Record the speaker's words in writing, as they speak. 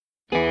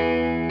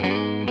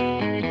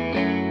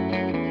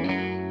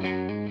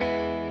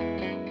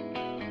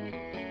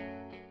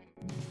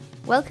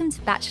Welcome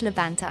to Bachelor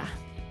Banter.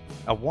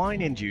 A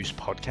wine-induced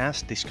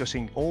podcast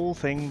discussing all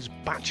things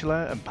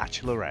Bachelor and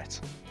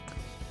Bachelorette.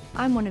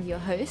 I'm one of your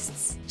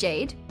hosts,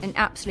 Jade, an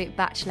absolute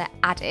Bachelor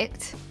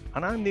addict.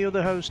 And I'm the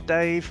other host,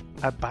 Dave,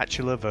 a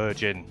Bachelor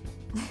virgin.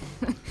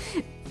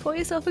 Pour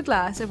yourself a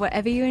glass of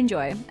whatever you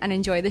enjoy and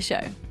enjoy the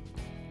show.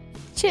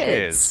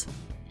 Cheers.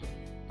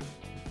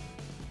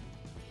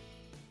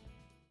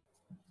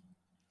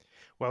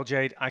 Well,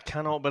 Jade, I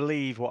cannot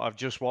believe what I've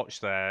just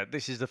watched there.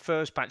 This is the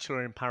first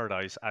Bachelor in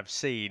Paradise I've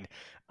seen,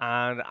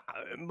 and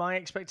my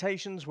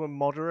expectations were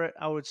moderate,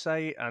 I would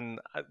say, and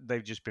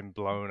they've just been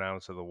blown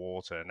out of the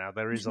water. Now,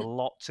 there is a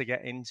lot to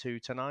get into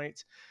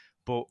tonight,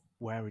 but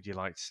where would you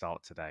like to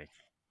start today?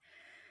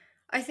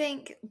 I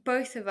think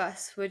both of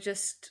us were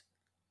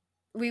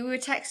we were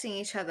texting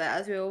each other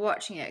as we were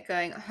watching it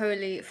going,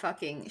 holy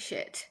fucking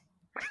shit,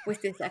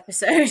 with this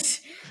episode.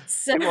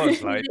 So It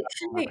was like,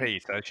 literally,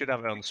 repeat, I should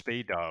have it on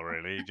speed dial,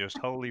 really, just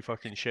holy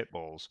fucking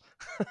shitballs.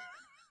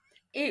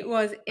 it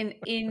was an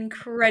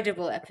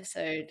incredible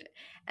episode.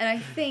 And I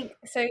think,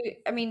 so,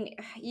 I mean,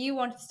 you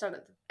want to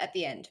start at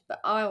the end, but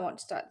I want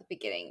to start at the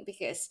beginning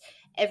because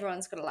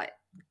everyone's got to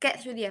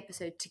get through the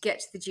episode to get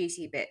to the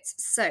juicy bits.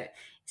 So it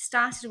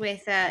started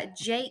with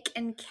Jake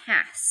and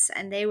Cass,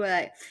 and they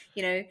were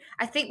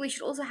I think we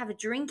should also have a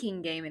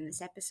drinking game in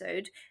this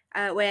episode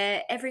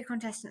where every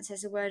contestant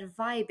says the word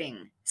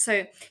vibing.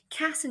 So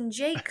Cass and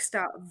Jake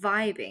start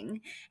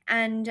vibing,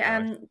 and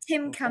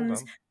Tim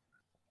comes.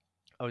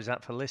 Oh, is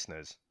that for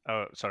listeners?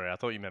 Oh, sorry, I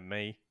thought you meant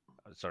me.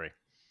 Oh, sorry.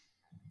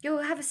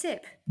 You'll have a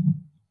sip.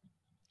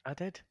 I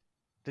did.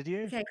 Did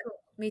you? Okay, cool.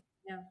 Me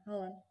too now.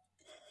 Hold on.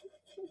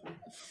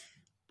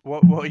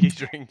 What are you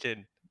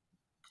drinking?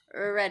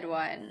 Red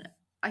wine.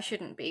 I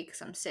shouldn't be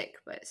because I'm sick,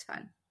 but it's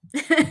fine.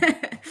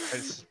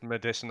 It's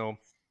medicinal.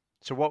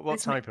 So what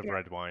type of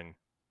red wine?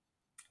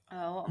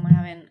 Oh, what am I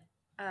having?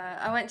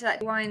 I went to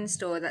that wine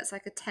store that's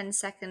like a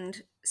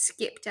 10-second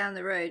skip down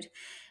the road.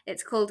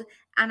 It's called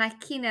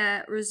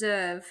Anakina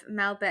Reserve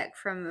Malbec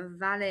from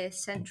Valais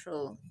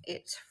Central.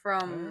 It's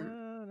from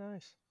Oh,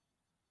 nice.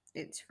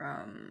 It's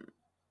from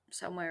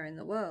somewhere in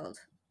the world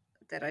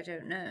that I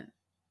don't know.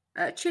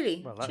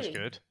 Chile. Well, that's Chile.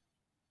 good.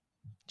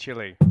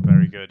 Chile,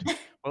 very good.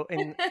 Well,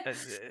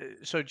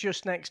 so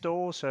just next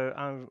door. So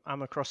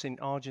I'm across in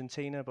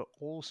Argentina, but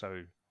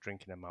also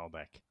drinking a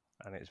Malbec,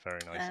 and it's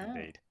very nice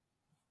indeed.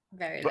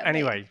 Very But lovely.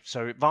 anyway,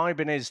 so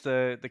vibing is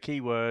the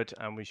key word,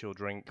 and we shall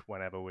drink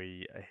whenever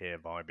we hear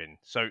vibing.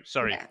 So,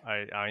 sorry,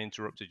 yeah. I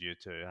interrupted you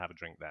to have a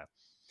drink there.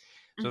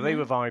 So they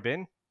were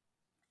vibing.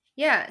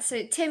 Yeah,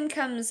 so Tim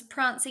comes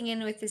prancing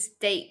in with this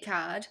date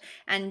card,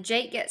 and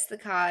Jake gets the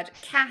card.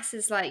 Cass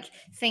is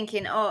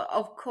thinking, oh,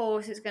 of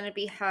course it's going to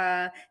be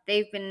her.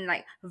 They've been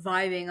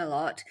vibing a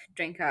lot,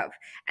 drink up.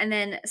 And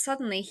then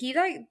suddenly he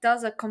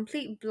does a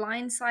complete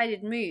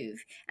blindsided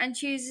move and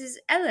chooses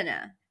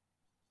Eleanor.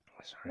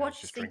 Sorry, What do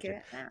you think of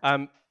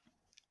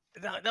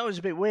that? That was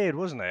a bit weird,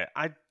 wasn't it?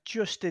 I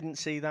just didn't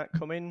see that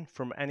coming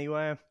from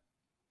anywhere,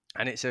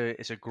 and it's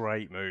a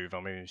great move.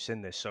 I mean, we've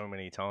seen this so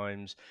many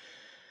times.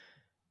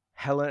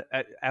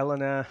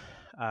 Eleanor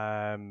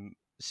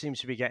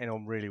seems to be getting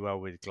on really well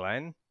with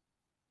Glenn,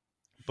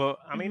 but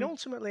I mean,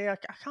 ultimately, I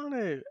kind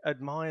of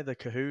admire the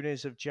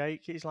kahunas of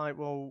Jake. He's like,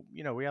 well,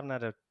 we haven't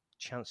had a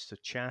chance to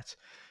chat,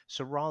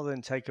 so rather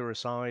than take her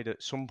aside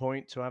at some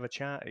point to have a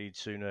chat, he'd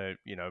sooner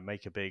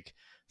make a big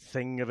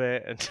thing of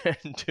it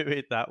and do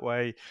it that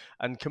way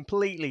and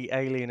completely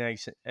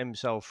alienate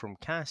himself from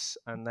Cass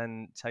and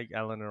then take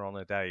Eleanor on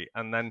a date.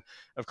 And then,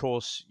 of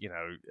course,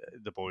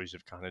 the boys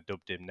have kind of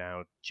dubbed him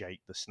now Jake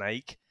the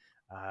Snake.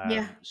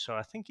 So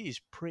I think he's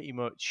pretty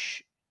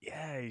much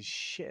he's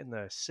shitting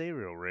the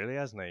cereal, really,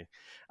 hasn't he?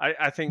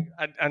 I think,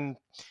 and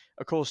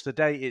of course the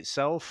date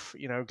itself,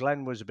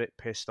 Glenn was a bit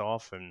pissed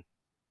off and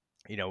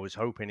was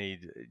hoping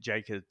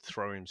Jake would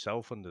throw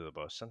himself under the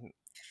bus, and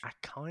I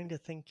kind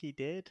of think he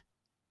did.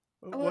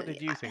 What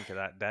did you think of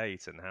that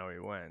date and how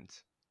it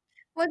went?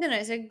 Well, I don't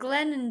know. So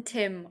Glenn and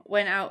Tim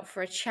went out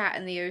for a chat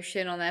in the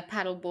ocean on their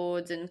paddle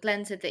boards, and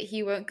Glenn said that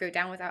he won't go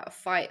down without a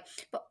fight.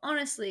 But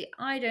honestly,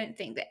 I don't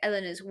think that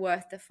Eleanor's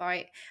worth the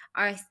fight.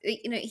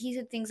 He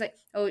said things like,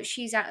 "Oh,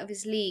 she's out of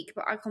his league,"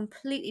 but I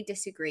completely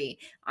disagree.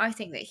 I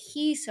think that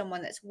he's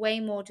someone that's way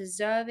more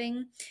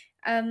deserving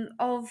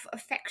of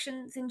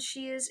affection than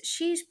she is.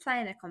 She's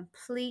playing a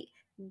complete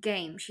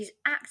game. She's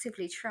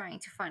actively trying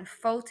to find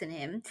fault in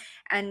him,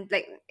 and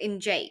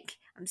in Jake,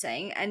 I'm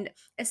saying. And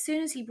as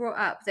soon as he brought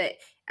up that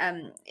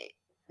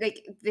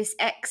this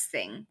X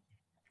thing,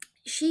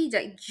 she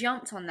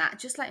jumped on that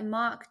just like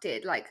Mark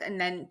did, and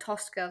then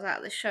tossed girls out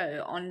of the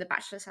show on The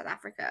Bachelor South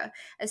Africa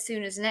as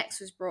soon as an X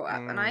was brought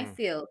up. And I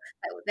feel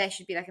that there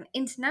should be an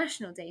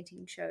international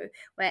dating show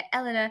where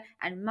Eleanor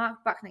and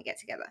Mark Buckner get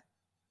together.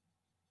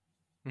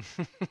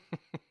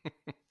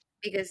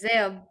 Because they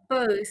are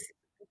both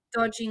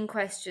dodging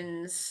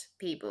questions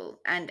people,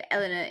 and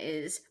Eleanor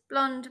is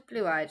blonde,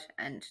 blue-eyed,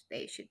 and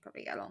they should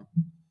probably get along.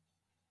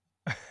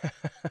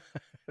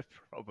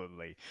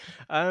 Probably.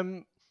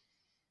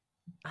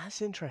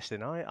 That's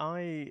interesting.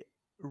 I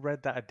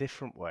read that a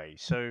different way.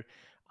 So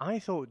I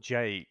thought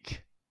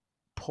Jake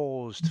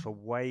paused for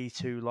way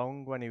too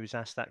long when he was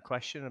asked that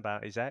question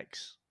about his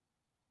ex.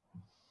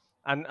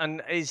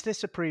 And is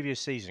this a previous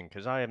season?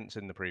 Because I haven't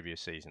seen the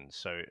previous season.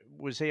 So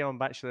was he on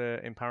Bachelor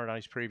in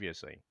Paradise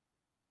previously?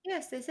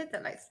 Yes, they said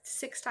that like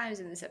 6 times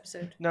in this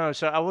episode. No,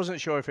 so I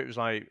wasn't sure if it was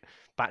like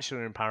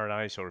Bachelor in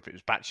Paradise or if it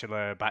was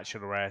Bachelor,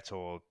 Bachelorette,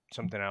 or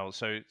something else.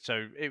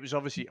 So it was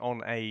obviously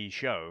on a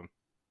show.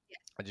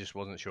 I just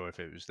wasn't sure if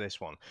it was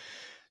this one.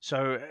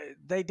 So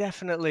they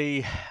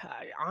definitely,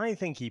 I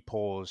think he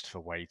paused for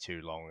way too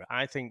long.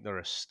 I think there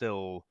are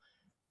still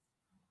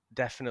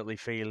definitely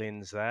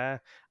feelings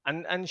there,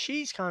 and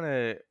she's kind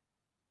of.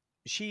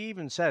 She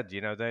even said,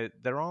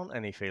 there aren't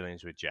any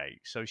feelings with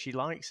Jake, so she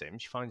likes him.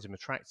 She finds him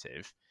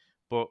attractive,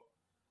 but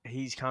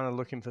he's kind of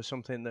looking for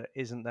something that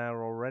isn't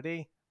there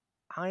already.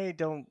 I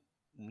don't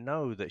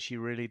know that she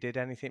really did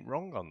anything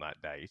wrong on that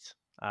date.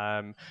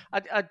 I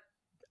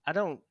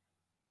don't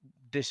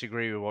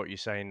disagree with what you're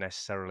saying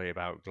necessarily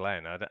about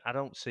Glenn. I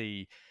don't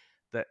see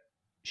that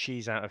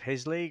she's out of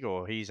his league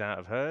or he's out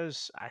of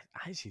hers. I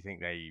actually think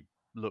they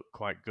look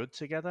quite good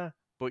together.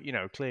 But,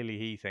 clearly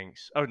he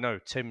thinks, oh, no,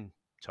 Tim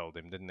told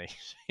him, didn't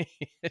he?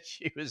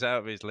 She was out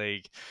of his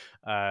league.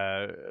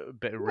 A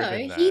bit of No, ribbon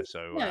he there.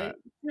 So,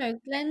 no.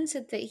 Glenn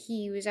said that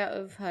he was out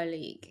of her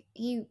league.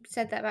 He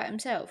said that about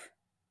himself.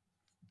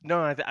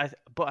 no,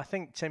 but I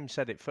think Tim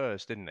said it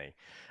first, didn't he?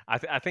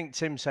 I think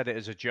Tim said it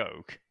as a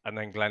joke, and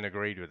then Glenn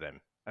agreed with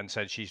him and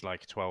said she's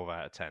like a 12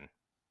 out of 10.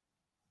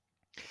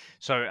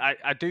 So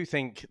I do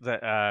think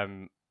that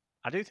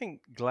I do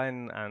think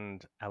Glenn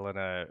and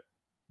Eleanor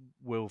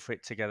will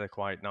fit together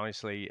quite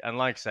nicely. And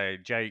like I say,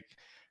 Jake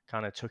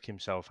kind of took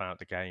himself out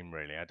the game.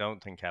 Really, I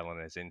don't think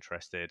Eleanor's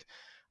interested.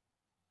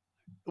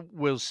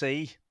 We'll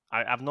see.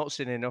 I've not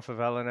seen enough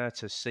of Eleanor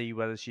to see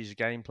whether she's a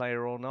game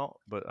player or not.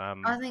 But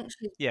I think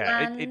she's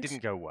yeah, it bland.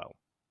 didn't go well.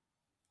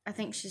 I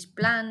think she's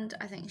bland.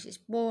 I think she's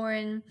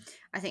boring.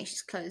 I think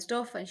she's closed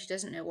off and she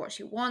doesn't know what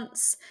she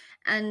wants.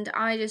 And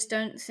I just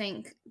don't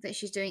think that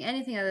she's doing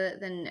anything other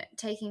than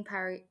taking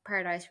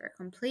Paradise for a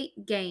complete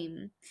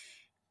game.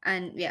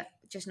 And yeah,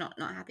 just not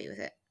happy with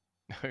it.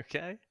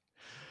 Okay.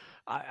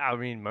 I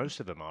mean, most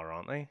of them are,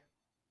 aren't they?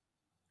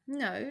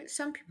 No,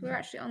 some people are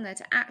actually on there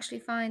to actually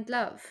find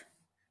love.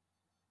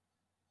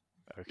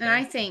 Okay. And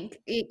I think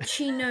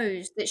she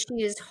knows that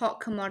she is hot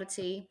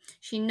commodity.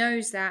 She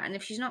knows that, and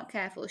if she's not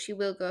careful, she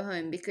will go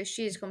home because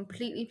she is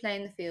completely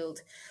playing the field.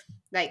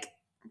 Like,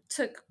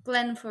 took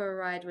Glenn for a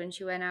ride when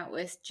she went out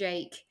with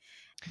Jake.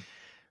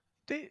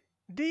 Do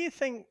you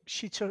think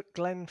she took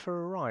Glenn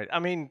for a ride? I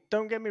mean,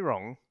 don't get me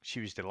wrong, she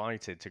was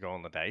delighted to go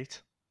on the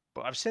date.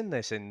 But I've seen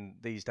this in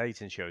these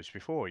dating shows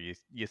before.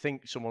 You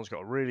think someone's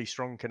got a really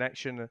strong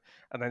connection,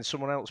 and then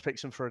someone else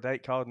picks them for a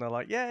date card, and they're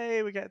like,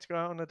 "Yay, we get to go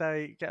out on a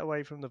date, get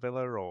away from the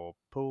villa or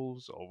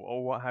pools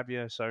or what have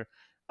you." So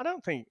I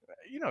don't think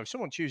if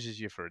someone chooses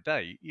you for a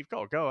date, you've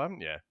got to go,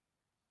 haven't you?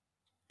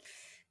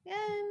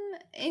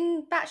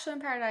 In Bachelor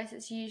in Paradise,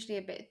 it's usually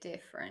a bit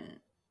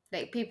different.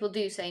 Like, people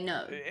do say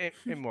no.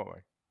 In what way?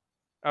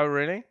 Oh,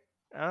 really?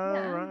 Oh,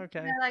 Yeah, right, okay.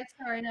 they're like,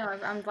 sorry, no,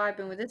 I'm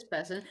vibing with this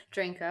person.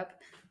 Drink up.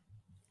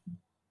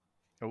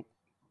 Oh.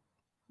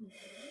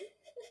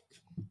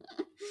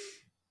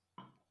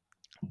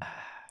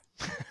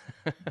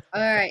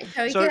 All right,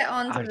 shall we get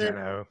on to I don't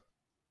know.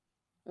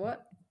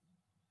 What?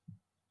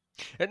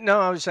 No,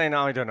 I was saying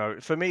I don't know.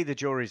 For me, the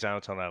jury's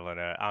out on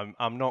Eleanor.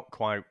 I'm not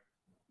quite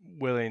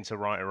willing to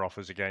write her off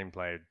as a game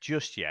player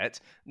just yet.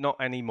 Not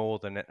any more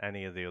than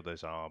any of the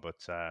others are,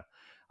 but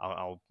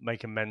I'll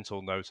make a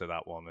mental note of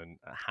that one and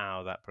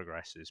how that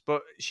progresses.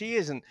 But she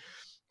isn't.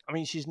 I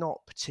mean, she's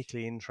not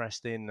particularly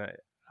interesting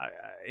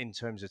in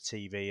terms of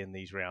TV and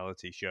these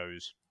reality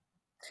shows.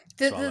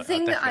 The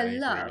thing that I agree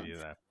love, with you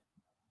there.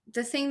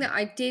 the thing that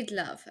I did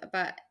love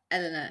about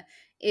Eleanor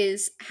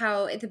is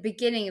how at the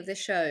beginning of the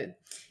show,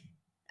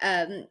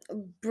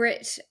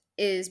 Britt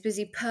is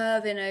busy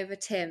perving over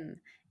Tim,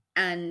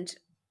 and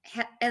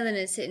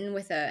Eleanor's sitting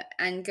with her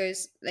and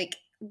goes like,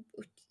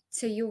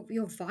 "So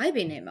you're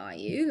vibing him, are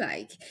you?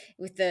 Like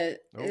with the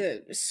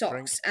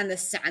socks and the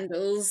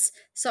sandals,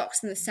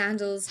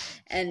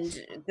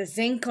 and the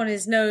zinc on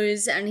his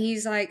nose," and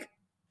he's like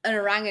an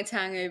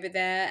orangutan over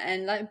there,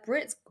 and like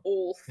Britt's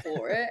all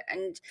for it,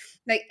 and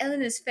like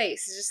Eleanor's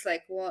face is just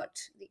like, "What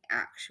the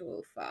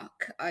actual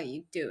fuck are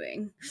you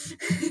doing?"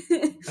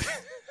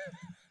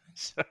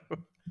 So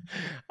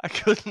I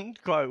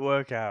couldn't quite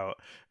work out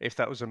if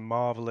that was a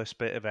marvelous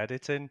bit of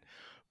editing,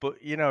 but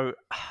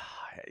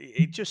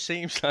it just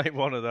seems like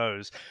one of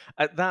those.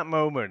 At that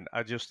moment,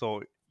 I just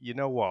thought, you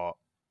know what?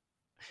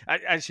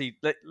 Actually,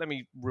 let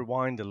me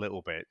rewind a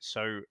little bit.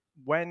 So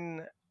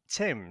when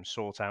Tim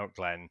sought out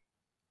Glenn,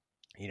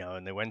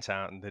 and they went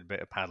out and did a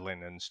bit of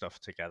paddling and stuff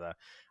together,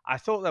 I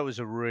thought that was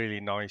a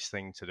really nice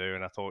thing to do.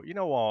 And I thought, you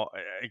know what?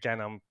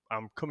 Again,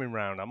 I'm coming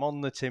round. I'm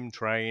on the Tim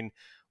train.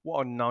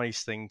 What a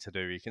nice thing to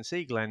do. You can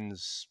see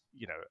Glenn's,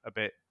 a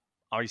bit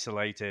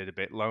isolated, a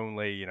bit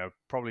lonely,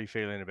 probably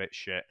feeling a bit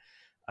shit.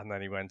 And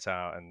then he went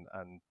out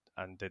and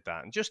and did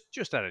that, and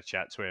just had a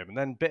chat to him, and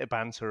then bit of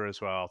banter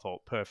as well. I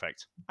thought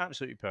perfect,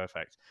 absolutely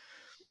perfect.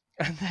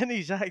 And then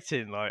he's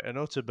acting like an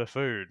utter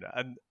buffoon,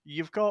 and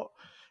you've got.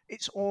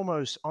 It's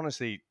almost,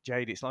 honestly,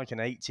 Jade, it's like an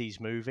 80s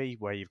movie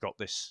where you've got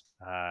this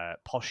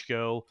posh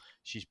girl.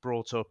 She's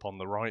brought up on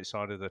the right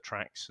side of the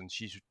tracks, and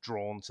she's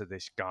drawn to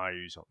this guy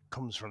who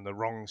comes from the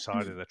wrong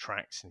side of the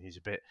tracks, and he's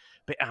a bit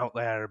out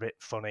there, a bit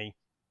funny.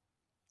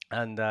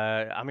 And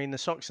I mean, the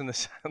socks and the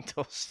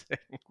sandals thing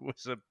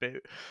was a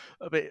bit.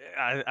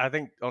 I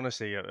think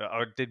honestly,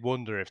 I did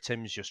wonder if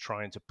Tim's just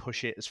trying to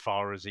push it as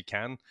far as he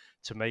can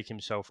to make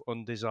himself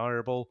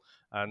undesirable.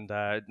 And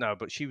no,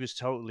 but she was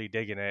totally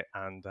digging it.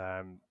 And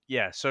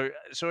yeah, so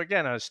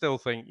again, I still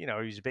think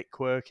he's a bit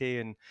quirky,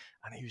 and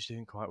he was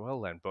doing quite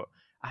well then. But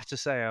I have to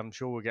say, I'm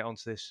sure we'll get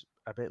onto this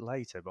a bit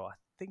later. But I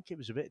think it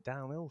was a bit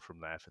downhill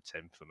from there for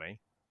Tim for me.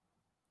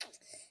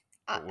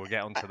 But we'll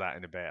get onto that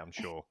in a bit, I'm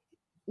sure.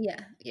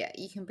 Yeah,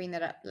 you can bring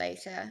that up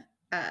later.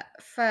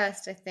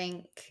 First, I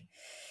think,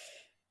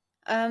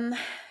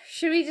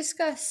 should we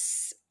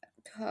discuss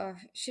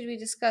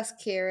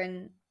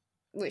Kieran,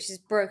 which has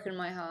broken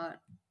my heart?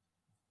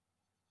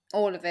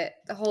 All of it,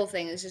 the whole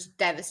thing has just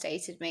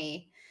devastated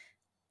me.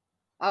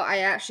 I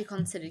actually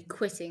considered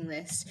quitting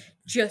this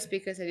just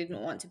because I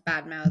didn't want to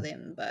badmouth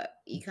him, but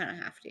you kind of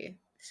have to,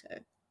 so.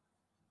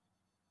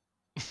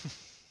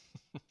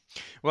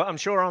 Well, I'm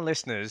sure our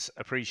listeners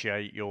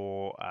appreciate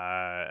your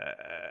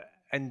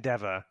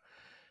endeavour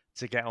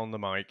to get on the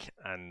mic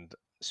and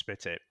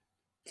spit it.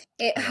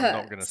 It hurts.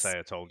 I'm not going to say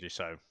I told you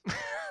so.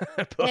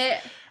 But,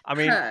 it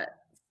hurts.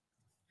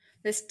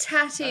 This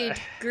tattooed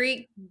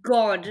Greek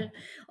god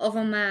of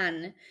a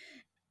man.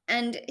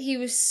 And he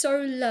was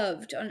so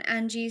loved on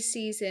Angie's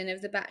season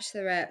of The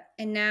Bachelorette,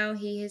 and now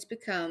he has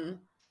become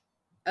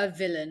a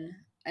villain.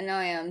 And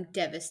I am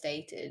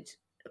devastated.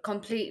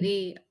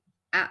 Completely,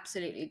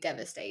 absolutely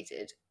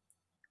devastated.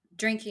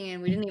 Drinking,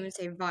 and we didn't even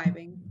say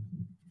vibing.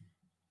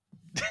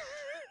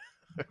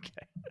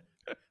 Okay.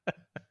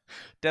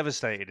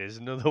 Devastated is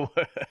another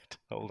word.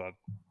 Hold on.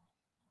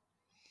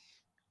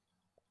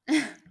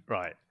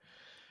 Right.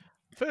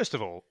 First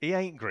of all, he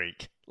ain't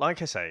Greek,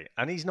 like I say,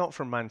 and he's not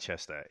from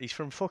Manchester. He's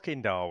from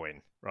fucking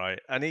Darwin, right?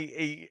 And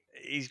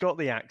he's got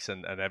the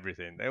accent and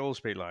everything. They all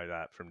speak like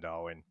that from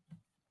Darwin.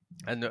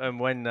 And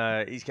when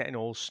he's getting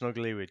all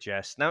snuggly with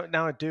Jess, now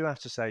I do have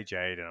to say,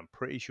 Jade, and I'm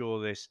pretty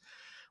sure this.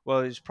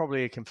 Well, it's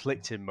probably a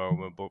conflicting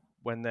moment, but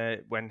when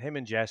him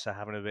and Jess are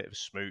having a bit of a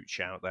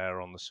smooch out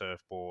there on the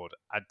surfboard,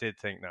 I did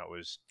think that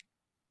was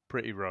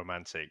pretty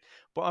romantic.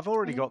 But I've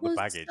already got the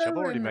baggage. So I've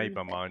already romantic.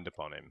 made my mind up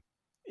on him.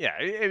 Yeah,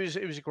 it was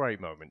a great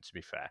moment, to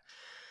be fair.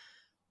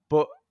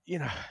 But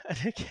and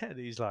again,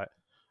 he's like,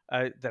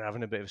 they're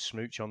having a bit of a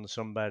smooch on the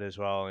sunbed as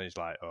well, and he's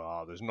like,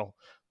 "Oh,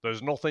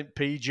 there's nothing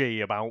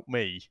PG about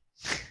me."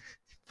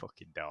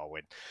 Fucking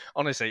Darwin,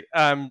 honestly.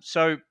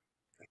 So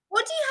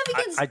what do you have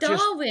against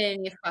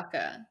Darwin, you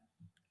fucker?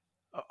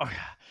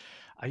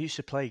 I used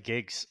to play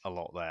gigs a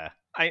lot there.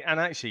 And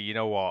actually, you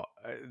know what?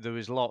 There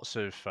was lots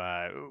of.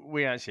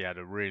 We actually had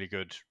a really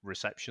good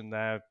reception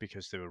there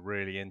because they were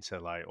really into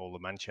like all the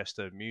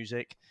Manchester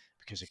music.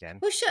 Because again,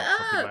 well, shut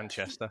up,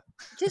 Manchester.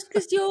 Just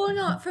because you're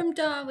not from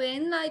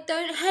Darwin, like,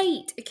 don't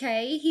hate.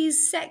 Okay,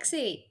 he's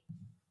sexy.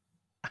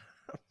 I'm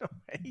not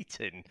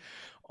hating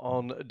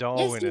on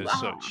Darwin as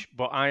such,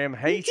 but I am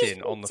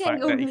hating on the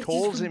fact that he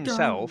calls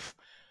himself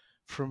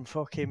from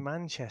fucking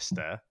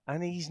Manchester,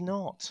 and he's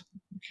not.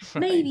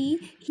 Right?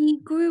 Maybe he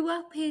grew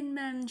up in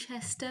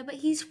Manchester, but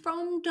he's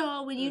from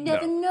Darwin. You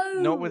never know.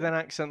 Not with an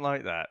accent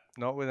like that.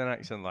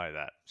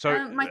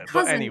 So, my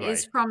cousin anyway,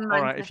 is from Manchester.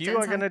 All right, if you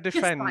are going to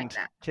defend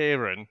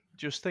Kieran,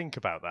 just think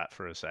about that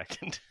for a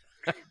second.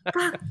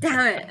 God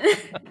damn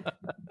it.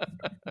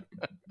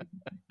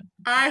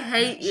 I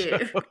hate you.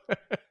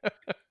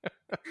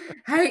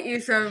 Hate you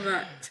so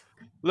much.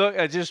 Look,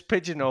 I just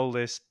pigeonholed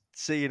this.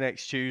 See you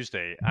next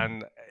Tuesday,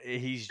 and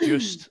he's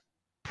just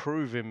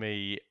proving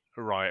me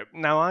right.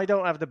 Now, I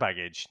don't have the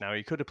baggage. Now,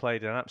 he could have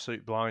played an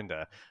absolute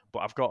blinder, but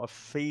I've got a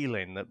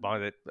feeling that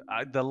by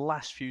the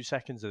last few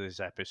seconds of this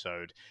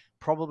episode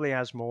probably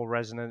has more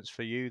resonance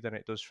for you than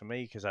it does for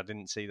me because I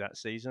didn't see that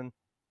season.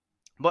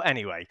 But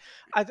anyway,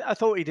 I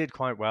thought he did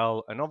quite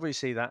well, and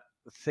obviously that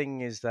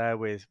thing is there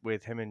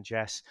with him and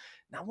Jess.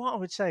 Now, what I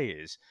would say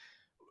is,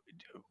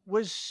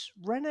 were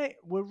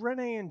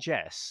Renee and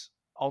Jess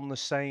on the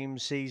same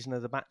season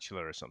of The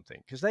Bachelor or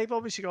something? Because they've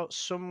obviously got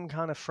some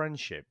kind of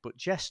friendship, but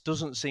Jess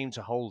doesn't seem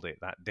to hold it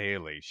that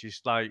dearly. She's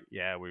like,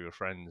 yeah, we were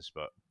friends,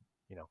 but,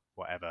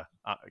 whatever.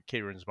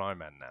 Kieran's my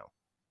man now.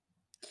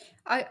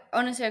 I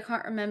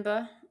can't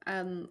remember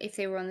if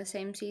they were on the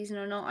same season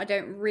or not. I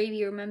don't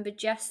really remember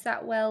Jess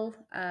that well.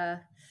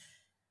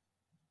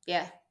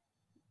 Yeah.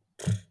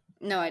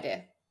 No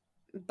idea.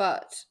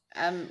 But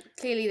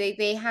clearly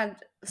they had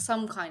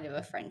some kind of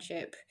a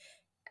friendship.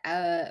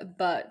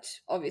 But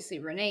obviously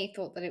Renee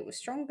thought that it was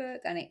stronger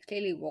than it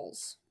clearly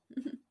was.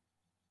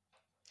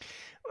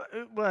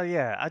 Well,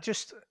 yeah,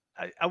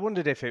 I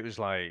wondered if it was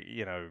like,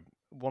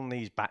 one of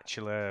these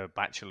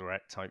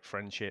bachelorette type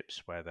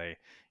friendships where they,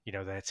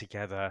 they're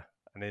together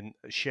and then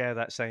share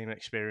that same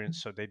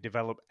experience. So they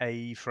develop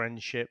a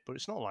friendship, but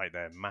it's not like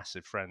they're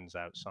massive friends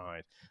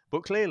outside.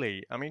 But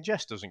clearly, I mean,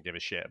 Jess doesn't give a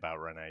shit about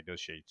Renee, does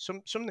she?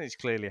 Something's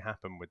clearly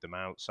happened with them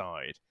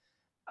outside,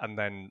 and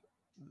then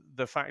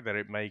the fact that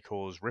it may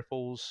cause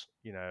ripples,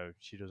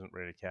 she doesn't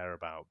really care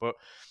about. But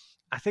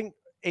I think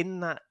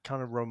in that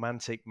kind of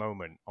romantic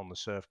moment on the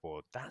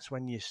surfboard, that's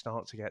when you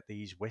start to get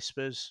these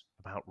whispers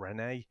about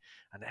Renee,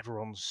 and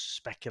everyone's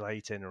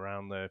speculating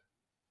around the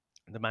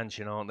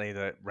mansion, aren't they?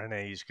 That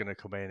Renee's going to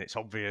come in. It's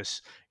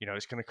obvious,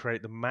 it's going to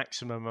create the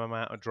maximum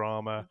amount of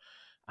drama.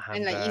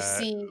 And like you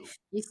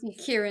see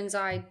Kieran's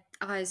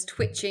eyes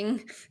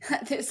twitching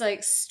at this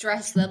like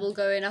stress level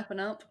going up and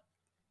up.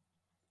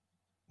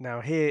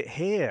 Now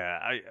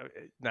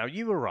now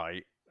you were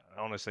right,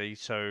 honestly.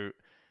 So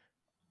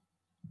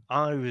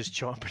I was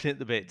chomping at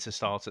the bit to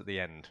start at the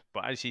end,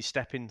 but as you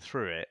stepping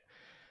through it,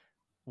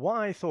 what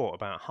I thought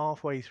about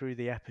halfway through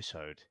the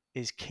episode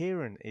is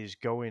Kieran is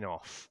going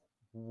off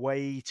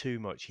way too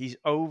much. He's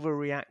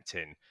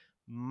overreacting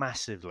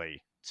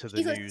massively to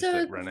the news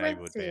that Renee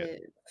would be.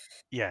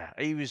 Yeah,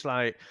 he was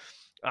like,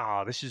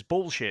 this is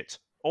bullshit.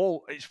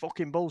 It's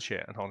fucking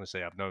bullshit. And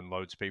honestly, I've known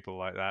loads of people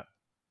like that.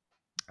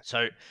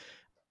 So,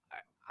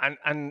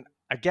 and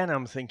again,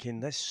 I'm thinking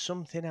there's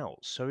something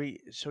else. So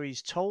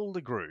he's told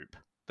the group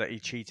that he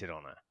cheated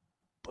on her,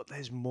 but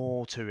there's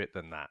more to it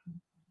than that,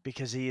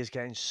 because he is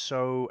getting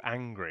so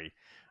angry,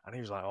 and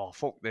he was like, "Oh,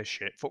 fuck this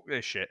shit,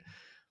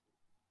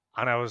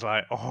 and I was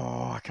like,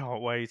 "Oh, I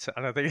can't wait."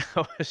 And I think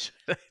I was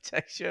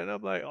texting you, and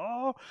I'm like,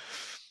 "Oh,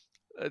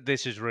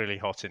 this is really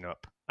hotting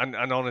up." And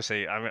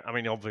honestly, I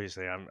mean,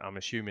 obviously, I'm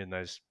assuming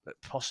there's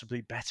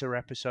possibly better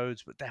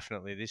episodes, but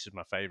definitely this is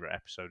my favorite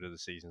episode of the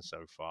season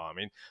so far. I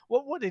mean,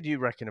 what did you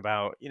reckon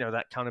about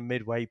that kind of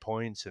midway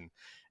point, and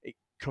it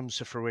comes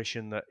to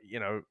fruition that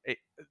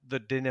the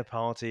dinner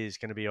party is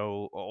going to be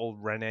all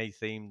Renee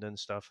themed and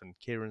stuff, and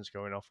Kieran's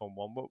going off on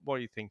one. What are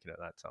you thinking at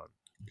that time?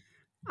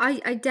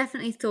 I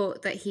definitely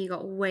thought that he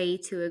got way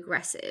too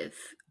aggressive,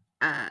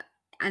 and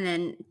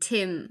then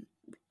Tim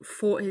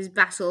fought his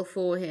battle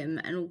for him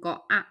and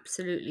got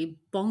absolutely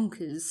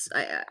bonkers.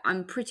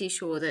 I'm pretty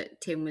sure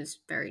that Tim was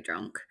very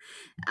drunk,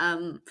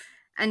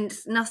 and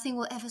nothing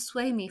will ever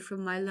sway me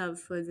from my love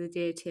for the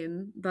dear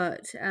Tim.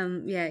 But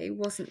yeah, it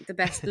wasn't the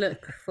best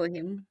look for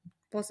him,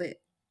 was it?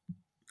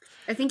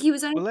 I think he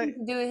was only trying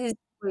to do his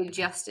way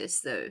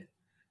justice, though.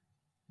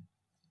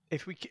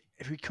 If we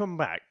come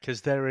back,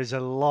 because there is a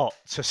lot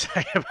to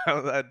say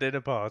about that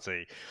dinner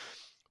party,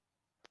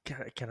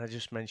 can I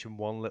just mention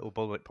one little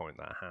bullet point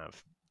that I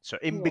have? So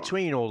in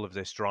between all of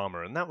this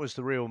drama, and that was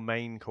the real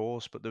main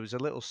course, but there was a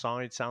little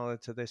side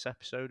salad to this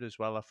episode as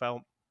well, I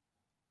felt,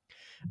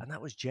 and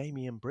that was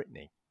Jamie and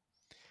Brittany.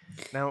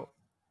 Now,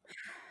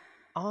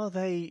 are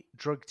they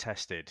drug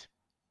tested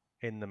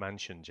in the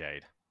mansion,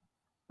 Jade?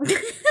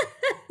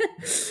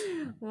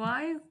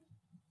 Why?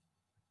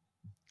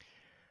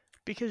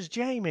 Because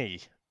Jamie,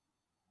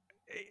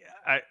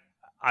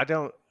 I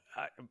don't.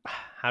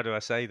 How do I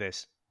say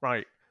this?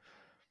 Right.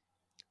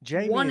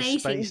 Jamie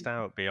is spaced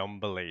out beyond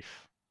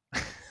belief.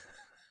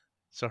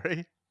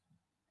 Sorry?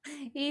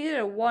 He did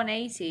a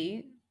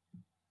 180.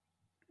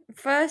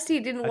 First, he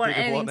didn't want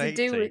anything to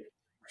do with...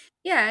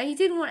 Yeah, he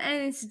didn't want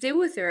anything to do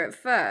with her at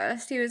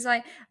first. He was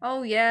like,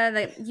 "Oh yeah,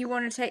 like you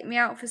want to take me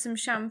out for some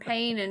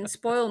champagne and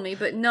spoil me,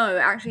 but no,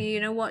 actually, you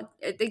know what?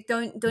 They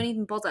don't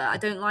even bother. I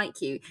don't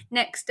like you."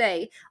 Next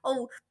day,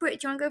 "Oh,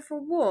 Britt, do you want to go for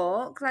a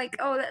walk? Like,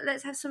 oh,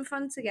 let's have some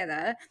fun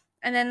together."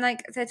 And then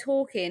like they're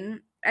talking,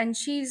 and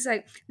she's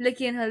like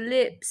licking her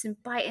lips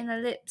and biting her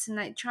lips and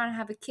like trying to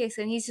have a kiss,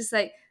 and he's just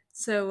like,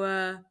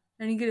 "So,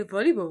 any good at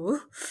volleyball?"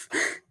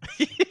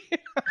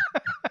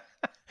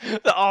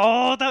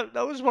 Oh, that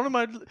was one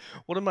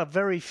of my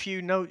very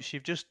few notes.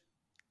 You've just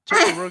took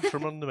the rug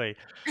from under me.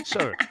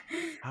 So,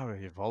 how are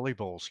your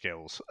volleyball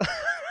skills?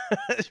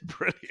 It's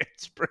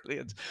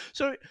brilliant.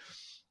 So,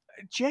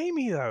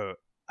 Jamie, though,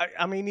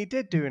 I mean, he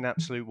did do an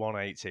absolute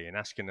 180 in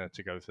asking her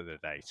to go for the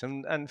date,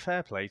 and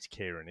fair play to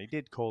Kieran, he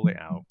did call it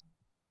out.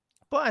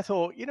 But I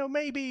thought,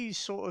 maybe he's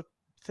sort of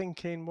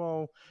thinking,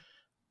 well,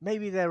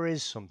 maybe there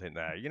is something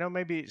there.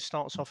 Maybe it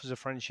starts off as a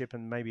friendship,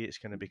 and maybe it's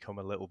going to become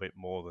a little bit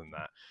more than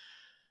that.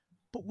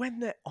 But when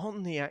they're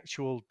on the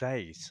actual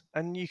date,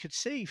 and you could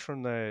see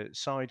from the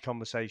side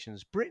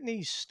conversations,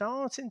 Brittany's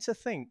starting to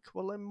think,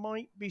 well, there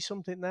might be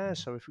something there.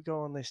 So if we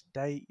go on this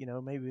date,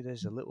 maybe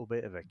there's a little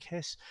bit of a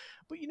kiss.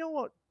 But you know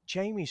what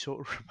Jamie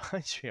sort of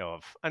reminds me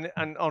of?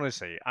 And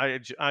honestly, I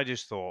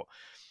just thought,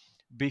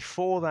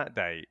 before that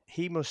date,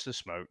 he must have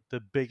smoked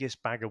the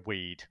biggest bag of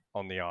weed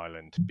on the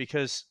island,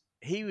 because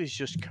he was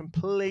just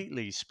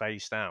completely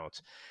spaced out.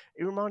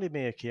 It reminded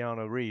me of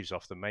Keanu Reeves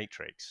off The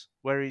Matrix,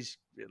 where he's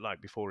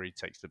like, before he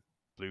takes the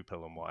blue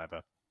pill and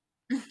whatever,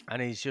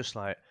 and he's just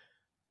like,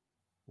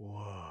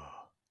 whoa.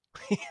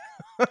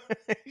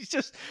 He's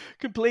just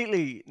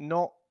completely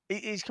not.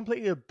 He's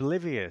completely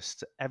oblivious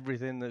to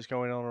everything that's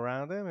going on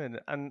around him,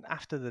 and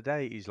after the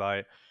date, he's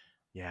like,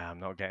 yeah, I'm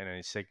not getting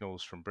any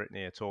signals from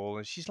Brittany at all.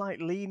 And she's like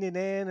leaning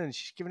in and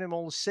she's giving him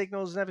all the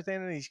signals and everything,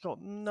 and he's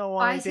got no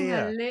Biting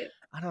her idea. lip.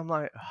 And I'm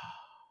like, oh,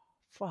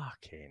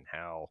 fucking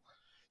hell.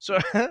 So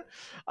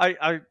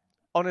I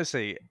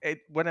honestly,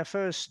 when I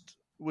first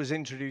was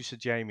introduced to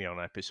Jamie on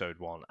episode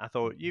 1, I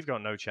thought, you've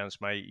got no chance,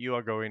 mate. You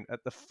are going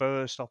at the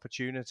first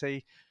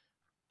opportunity.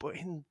 But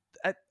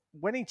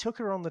when he took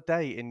her on the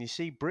date and you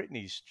see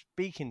Brittany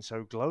speaking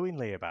so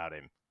glowingly about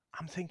him,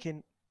 I'm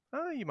thinking,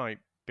 oh, you might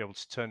be able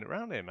to turn it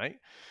around here, mate.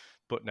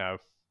 But no,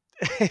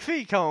 if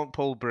he can't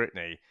pull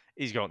Brittany,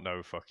 he's got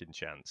no fucking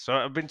chance. So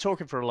I've been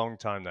talking for a long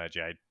time there,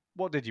 Jade.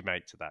 What did you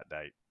make to that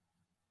date?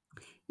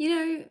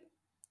 You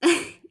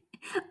know,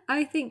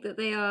 I think that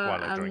they are.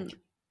 While I drink.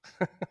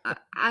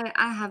 I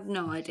have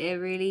no idea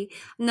really.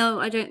 No,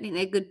 I don't think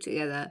they're good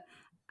together.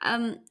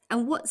 And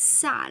what's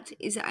sad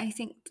is that I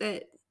think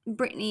that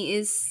Brittany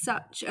is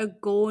such a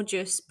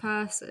gorgeous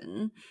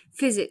person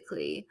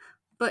physically,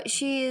 but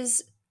she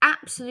is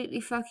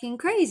absolutely fucking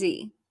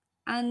crazy,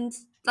 and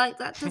like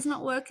that does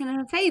not work in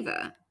her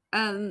favor.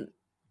 And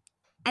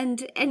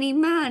any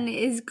man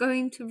is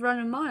going to run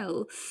a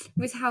mile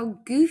with how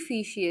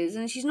goofy she is,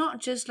 and she's not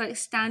just like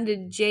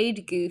standard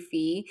Jade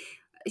goofy.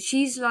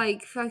 She's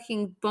like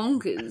fucking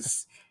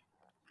bonkers.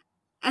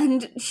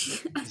 And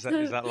Is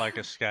that like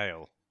a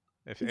scale?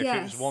 If it was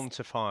yes, 1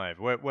 to 5,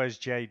 where's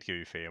Jade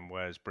goofy and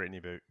where's Brittany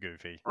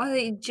goofy? I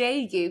think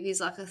Jade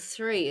Goofy's like a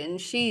 3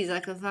 and she's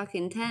like a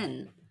fucking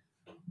 10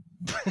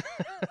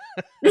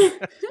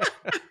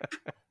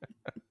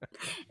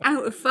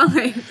 out of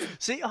 5.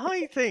 See,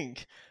 I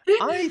think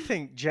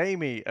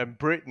Jamie and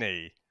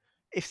Brittany,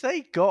 if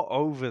they got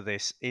over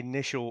this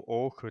initial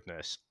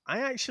awkwardness,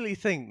 I actually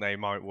think they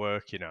might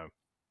work, you know.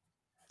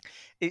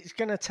 It's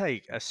going to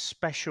take a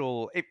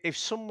special.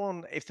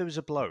 If there was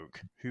a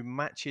bloke who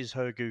matches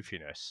her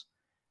goofiness,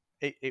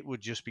 it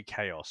would just be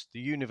chaos. The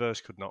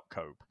universe could not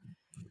cope.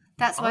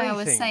 That's why I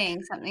was think-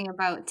 saying something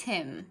about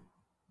Tim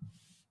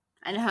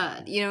and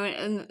her. You know,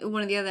 in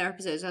one of the other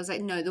episodes, I was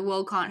like, no, the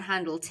world can't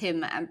handle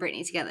Tim and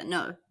Brittany together.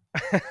 No.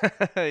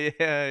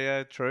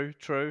 yeah,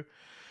 true.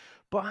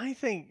 But I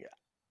think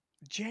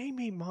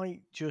Jamie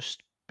might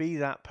just be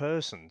that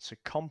person to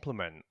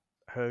complement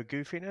her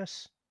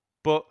goofiness.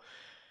 But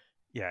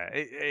yeah,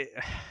 it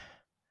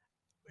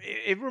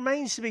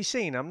remains to be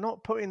seen. I'm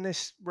not putting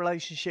this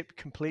relationship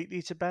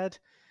completely to bed,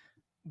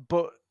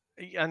 but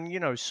and you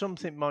know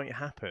something might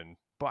happen.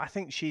 But I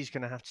think she's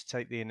going to have to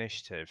take the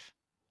initiative,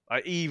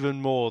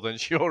 even more than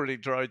she already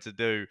tried to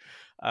do.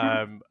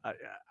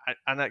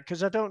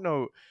 Because I don't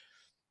know,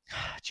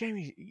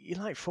 Jamie, you're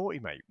like 40,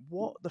 mate.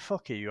 What the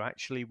fuck are you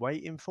actually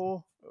waiting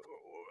for?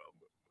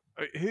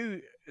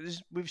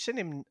 We've seen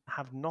him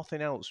have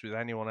nothing else with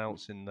anyone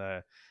else in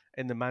the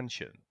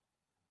mansion.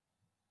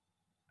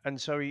 And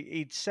so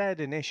he'd said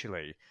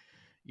initially,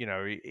 you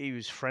know, he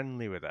was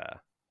friendly with her,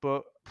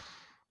 but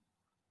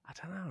I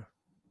don't know.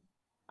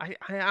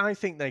 I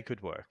think they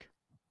could work.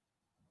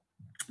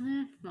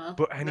 Well,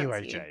 But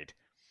anyway, that's you. Jade.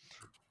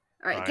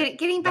 All right,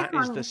 getting back that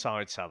on. is the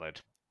side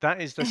salad.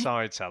 That is the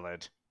side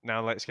salad.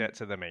 Now let's get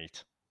to the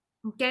meat.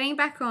 Getting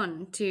back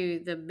on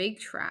to the big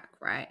track,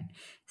 right?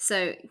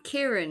 So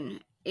Kieran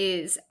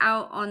is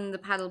out on the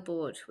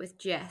paddleboard with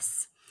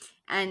Jess,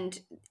 and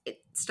it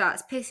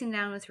starts pissing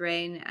down with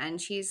rain, and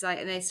she's like,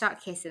 and they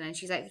start kissing, and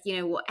she's like, you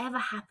know, whatever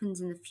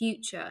happens in the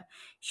future,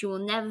 she will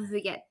never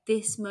forget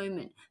this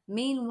moment.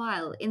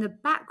 Meanwhile, in the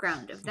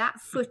background of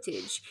that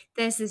footage,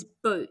 there's this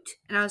boat,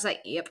 and I was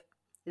like, yep,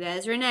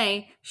 there's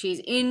Renee.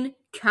 She's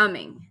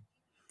incoming,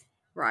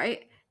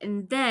 right?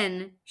 And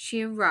then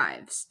she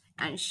arrives.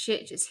 And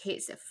shit just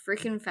hits the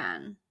freaking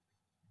fan.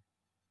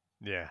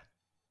 Yeah.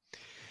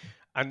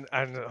 And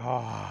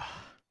I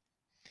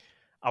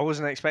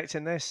wasn't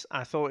expecting this.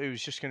 I thought it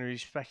was just going to be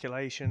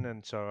speculation,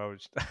 and so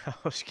I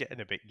was getting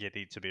a bit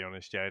giddy, to be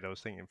honest, Jade. I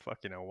was thinking,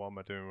 fucking hell, what am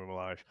I doing with my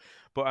life?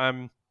 But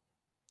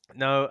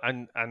no,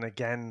 and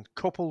again,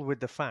 coupled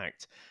with the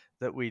fact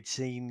that we'd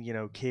seen, you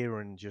know,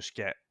 Kieran just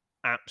get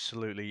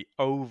absolutely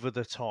over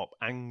the top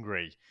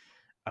angry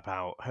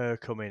about her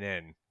coming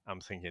in. I'm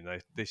thinking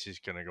this is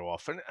going to go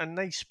off, and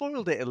they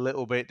spoiled it a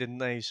little bit, didn't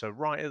they? So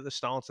right at the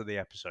start of the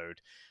episode,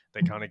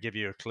 they kind of give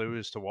you a clue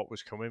as to what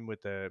was coming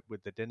with the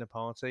dinner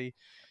party.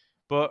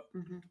 But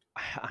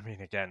I mean,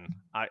 again,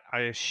 I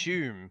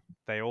assume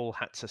they all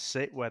had to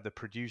sit where the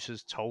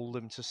producers told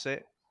them to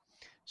sit.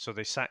 So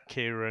they sat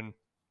Kieran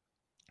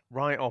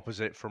right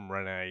opposite from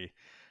Renee,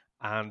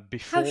 and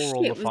before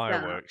all the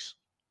fireworks,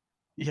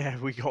 yeah,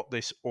 we got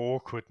this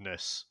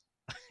awkwardness.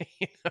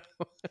 You know?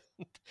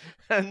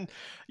 And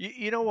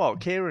you know what?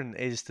 Kieran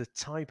is the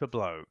type of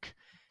bloke.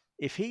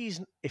 If he's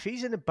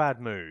in a bad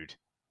mood,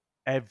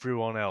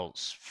 everyone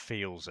else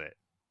feels it.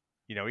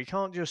 You know, he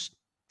can't just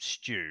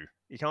stew.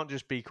 He can't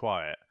just be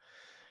quiet.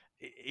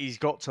 He's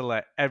got to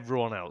let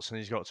everyone else, and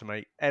he's got to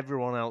make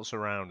everyone else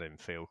around him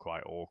feel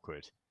quite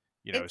awkward.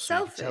 You know, it's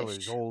so selfish. you can tell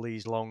there's all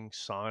these long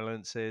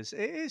silences.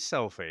 It is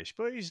selfish,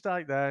 but he's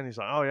like there, and he's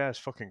like, "Oh yeah, it's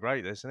fucking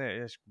great, isn't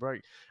it? It's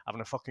great,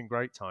 having a fucking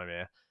great time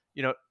here."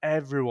 You know,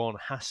 everyone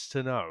has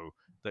to know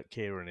that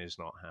Kieran is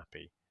not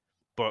happy.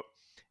 But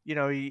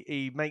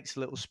he makes a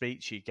little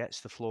speech. He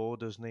gets the floor,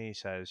 doesn't he? He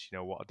says,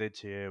 what I did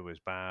to you was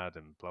bad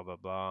and blah, blah,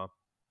 blah.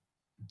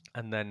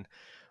 And then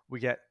we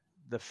get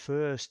the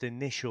first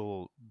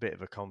initial bit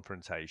of a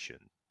confrontation.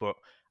 But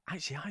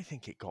actually, I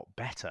think it got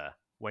better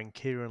when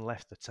Kieran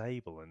left the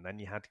table, and then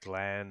you had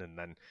Glenn, and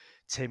then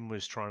Tim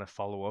was trying to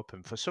follow up.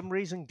 And for some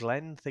reason,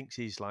 Glenn thinks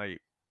he's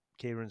like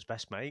Kieran's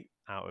best mate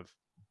out of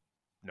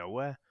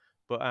nowhere.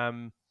 But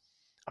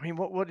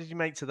what did you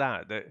make to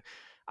that?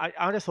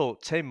 I'd have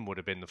thought Tim would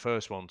have been the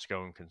first one to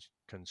go and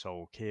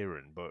console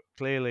Kieran, but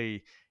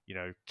clearly,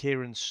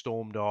 Kieran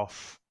stormed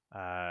off.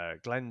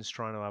 Glenn's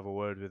trying to have a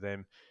word with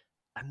him,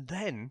 and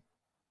then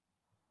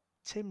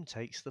Tim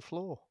takes the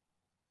floor.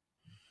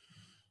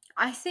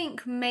 I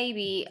think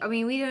maybe,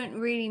 we don't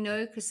really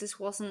know because this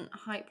wasn't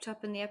hyped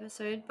up in the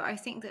episode, but I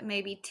think that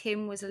maybe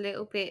Tim was a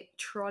little bit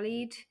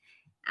trolleyed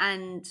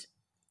and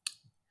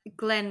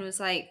Glenn was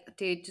like,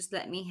 dude, just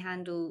let me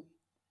handle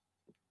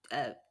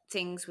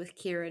things with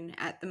Kieran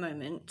at the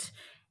moment,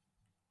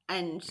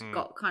 and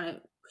got kind of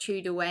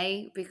chewed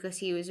away because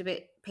he was a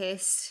bit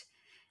pissed.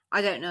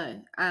 I don't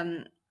know.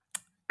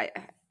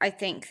 I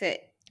think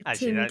that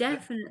Actually, Tim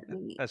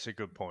definitely... That's a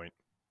good point.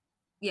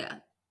 Yeah.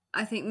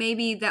 I think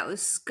maybe that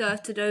was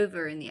skirted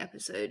over in the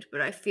episode,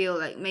 but I feel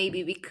like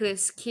maybe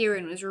because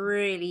Kieran was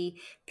really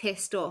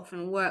pissed off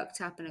and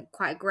worked up and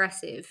quite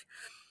aggressive,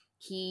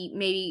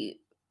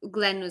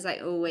 Glenn was like,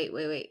 oh,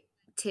 wait,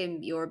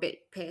 Tim, you're a bit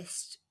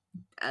pissed.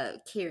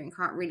 Kieran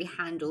can't really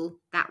handle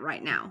that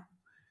right now.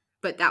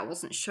 But that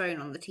wasn't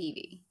shown on the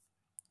TV.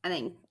 And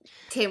then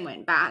Tim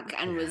went back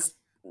and was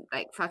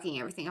like fucking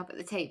everything up at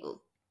the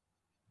table.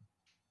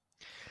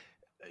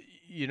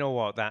 You know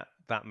what? That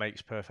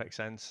makes perfect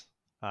sense.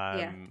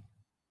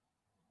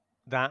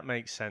 That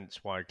makes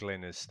sense why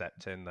Glynn has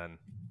stepped in then,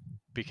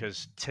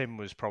 because Tim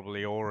was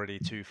probably already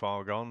too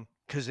far gone.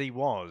 Because he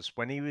was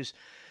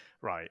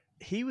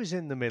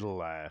in the middle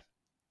there,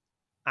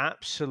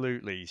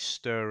 absolutely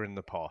stirring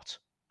the pot.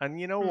 And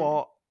you know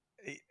what?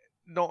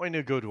 Not in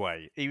a good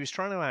way. He was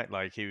trying to act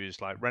like he was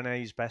like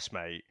Renee's best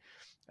mate,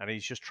 and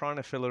he's just trying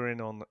to fill her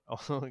in on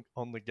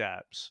the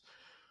gaps.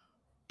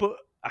 But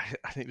I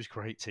think it was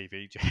great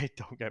TV, Jay.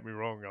 Don't get me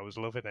wrong, I was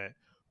loving it.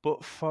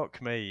 But fuck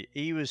me,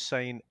 he was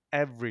saying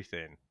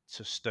everything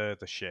to stir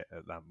the shit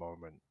at that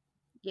moment.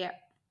 Yeah.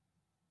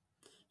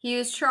 He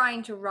was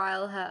trying to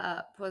rile her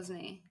up,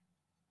 wasn't he?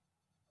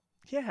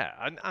 Yeah,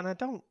 and I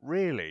don't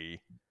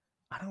really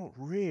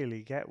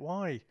get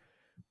why.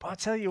 But I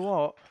tell you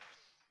what,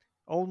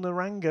 old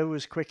Naranga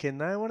was quick in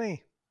there, wasn't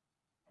he?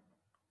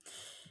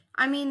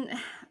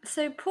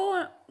 So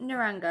poor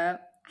Naranga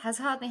has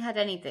hardly had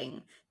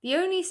anything. The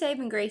only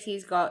saving grace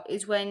he's got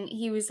is when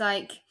he was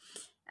like,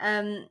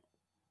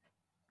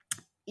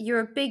 you're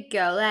a big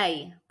girl,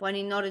 eh? When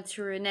he nodded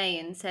to Renee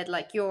and said,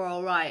 like, you're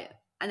all right.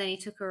 And then he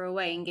took her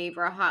away and gave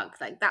her a hug.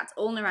 Like, that's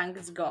all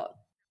Naranga's got.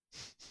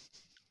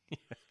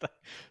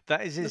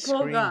 That is his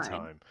screen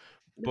time.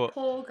 The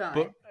poor guy.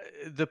 But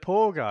the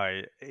poor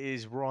guy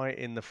is right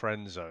in the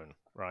friend zone,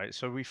 right?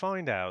 So we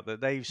find out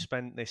that they've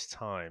spent this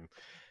time.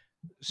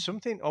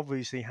 Something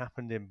obviously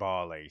happened in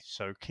Bali.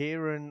 So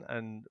Kieran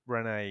and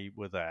Renee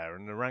were there,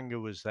 and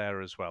Naranga was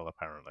there as well,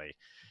 apparently.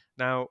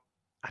 Now,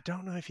 I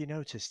don't know if you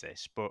noticed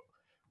this, but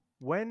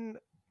when...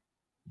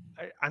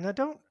 And I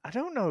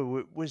don't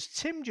know, was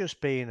Tim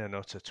just being an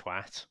utter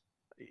twat?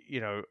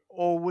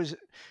 Or was...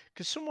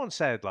 Because someone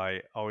said,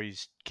 like, oh,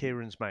 he's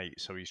Kieran's mate,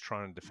 so he's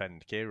trying to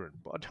defend Kieran.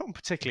 But I don't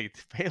particularly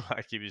feel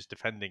like he was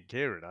defending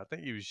Kieran. I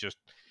think he was just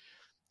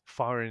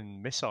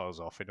firing missiles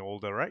off in all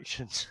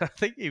directions. I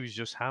think he was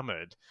just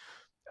hammered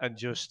and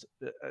just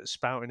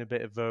spouting a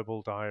bit of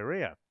verbal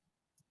diarrhea.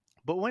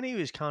 But when he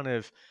was kind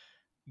of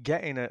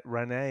getting at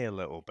Renee a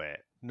little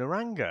bit,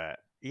 Naranga,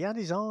 he had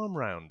his arm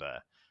round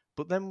her,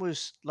 but then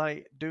was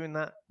like doing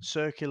that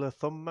circular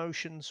thumb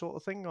motion sort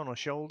of thing on her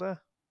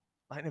shoulder,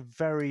 like in a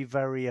very,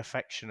 very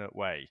affectionate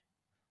way.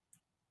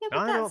 Yeah, now,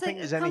 I don't think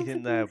there's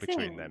anything there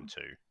between them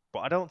two, but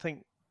I don't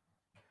think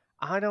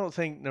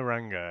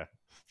Naranga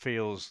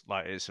feels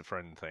like it's a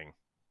friend thing.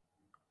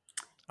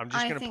 I'm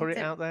just going to put it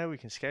out there. We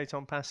can skate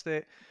on past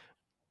it.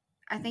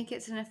 I think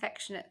it's an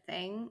affectionate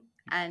thing,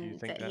 and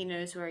that he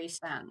knows where he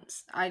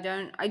stands. I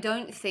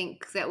don't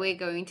think that we're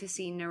going to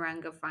see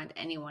Naranga find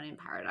anyone in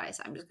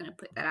paradise. I'm just going to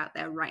put that out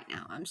there right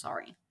now. I'm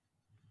sorry.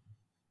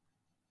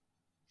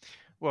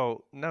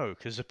 Well, no,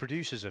 because the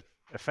producers are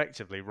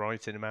effectively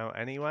writing him out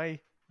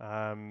anyway.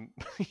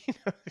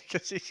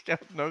 Because he's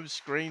got no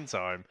screen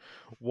time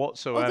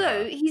whatsoever.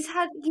 Although he's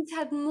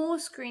had more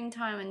screen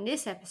time in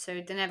this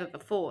episode than ever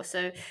before,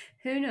 so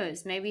who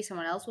knows? Maybe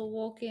someone else will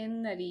walk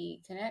in that he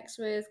connects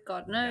with.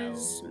 God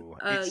knows.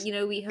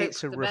 No, we hope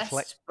for the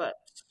best, but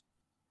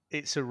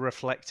it's a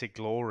reflected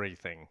glory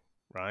thing,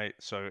 right?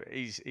 So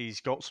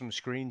he's got some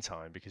screen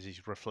time because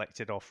he's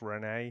reflected off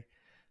Renee.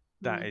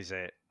 That is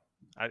it.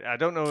 I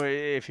don't know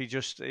if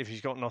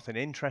he's got nothing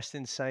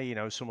interesting to say.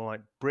 Someone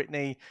like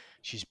Brittany,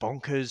 she's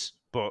bonkers,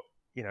 but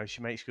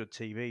she makes good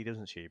TV,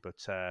 doesn't she?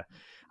 But I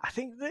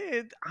think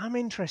that I'm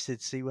interested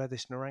to see where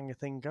this Naranga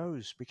thing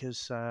goes,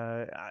 because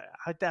I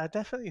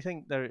definitely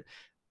think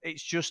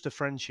it's just a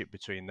friendship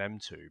between them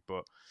two.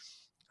 But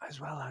as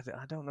well,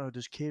 I don't know.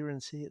 Does Kieran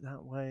see it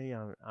that way?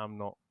 I'm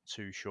not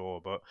too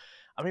sure. But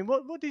I mean,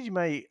 what did you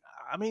make?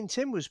 I mean,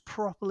 Tim was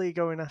properly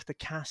going after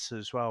Cass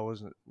as well,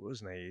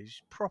 wasn't he?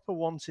 He's proper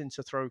wanting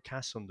to throw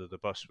Cass under the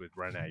bus with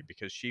Renee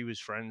because she was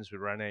friends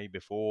with Renee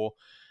before,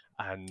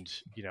 and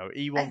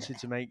he wanted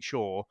to make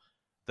sure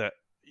that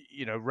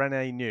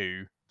Renee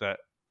knew that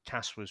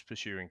Cass was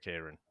pursuing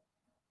Kieran.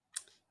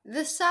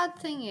 The sad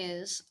thing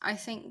is, I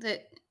think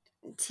that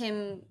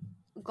Tim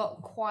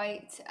got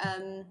quite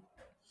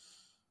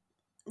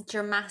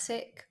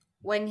dramatic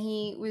when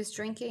he was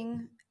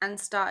drinking and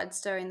started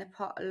stirring the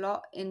pot a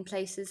lot in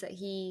places that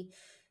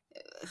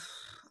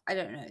I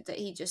don't know, that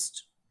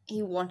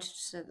he wanted to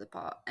stir the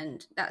pot,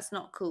 and that's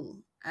not cool.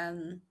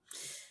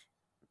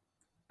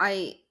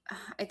 I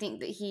think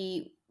that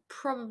he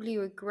probably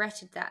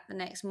regretted that the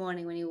next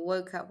morning when he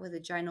woke up with a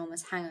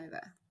ginormous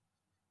hangover.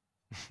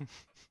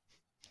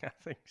 I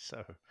think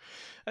so.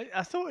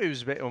 I thought it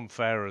was a bit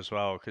unfair as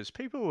well because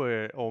people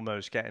were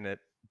almost getting at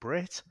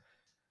Brit.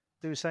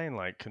 They were saying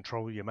like,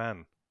 "Control your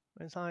man."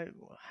 It's like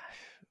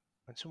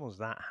when someone's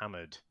that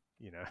hammered,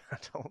 I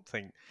don't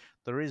think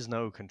there is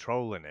no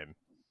controlling him.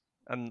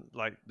 And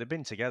like they've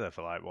been together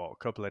for like a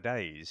couple of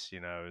days,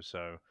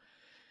 So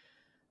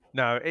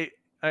no, it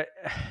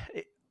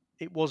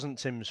wasn't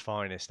Tim's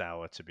finest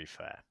hour, to be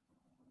fair.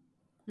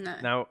 No.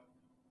 Now,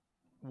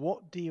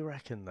 what do you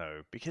reckon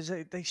though? Because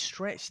they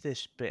stretched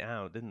this bit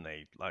out, didn't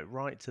they? Like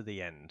right to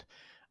the end.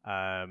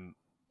 And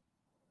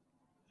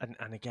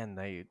again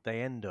they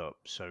end up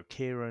so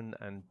Kieran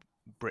and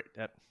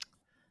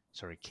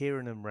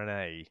Kieran and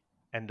Renee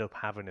end up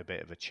having a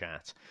bit of a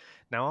chat.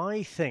 Now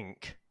I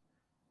think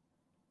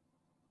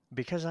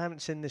because I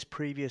haven't seen this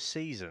previous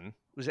season,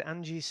 was it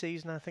Angie's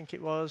season? I think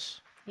it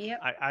was. Yep.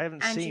 I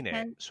haven't Angie seen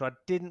it, so I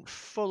didn't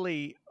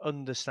fully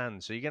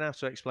understand. So you're gonna have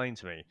to explain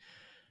to me.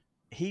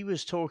 He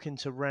was talking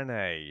to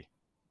Renee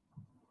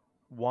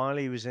while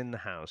he was in the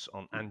house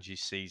on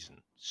Angie's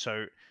season.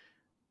 So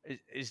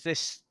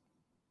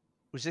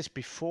was this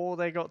before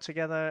they got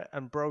together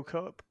and broke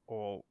up,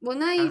 or well?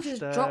 Now you after,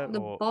 just dropped the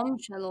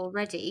bombshell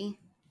already.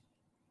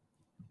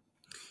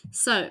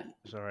 So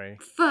sorry.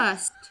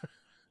 First,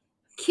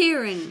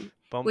 Kieran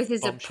with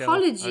his bombshell.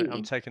 apology.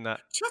 I'm taking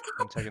that. Shut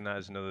up. I'm taking that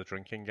as another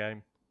drinking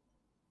game.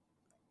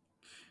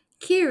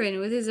 Kieran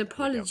with his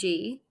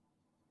apology.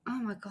 Oh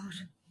my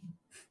god.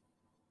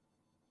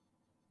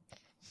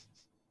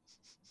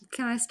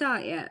 Can I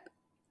start yet?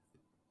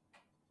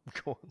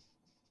 Go on.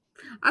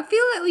 I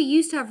feel like we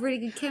used to have really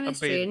good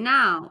chemistry, and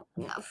now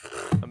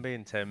I'm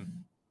being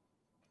Tim.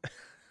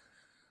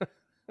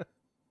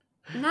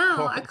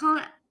 Now I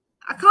can't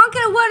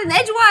get a word in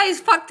edgewise.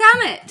 Fuck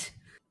damn it.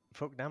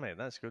 Fuck damn it.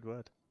 That's a good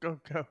word. Go.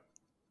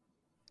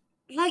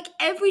 Like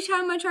every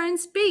time I try and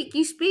speak,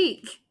 you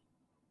speak.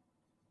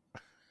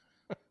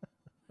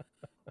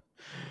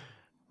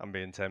 I'm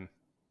being Tim.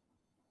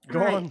 Go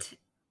right. on.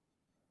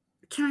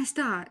 Can I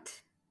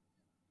start?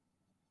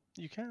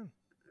 You can.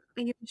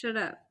 Are you shut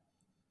up?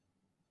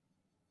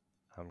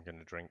 I'm going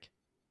to drink.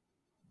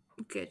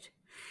 Good.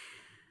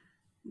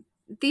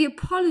 The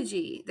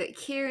apology that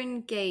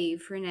Kieran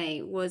gave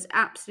Renee was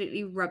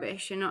absolutely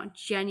rubbish and not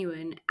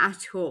genuine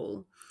at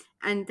all.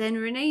 And then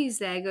Renee's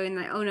there going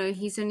like, oh no,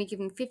 he's only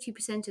given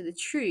 50% of the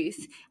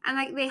truth. And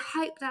like they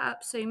hype that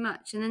up so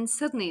much. And then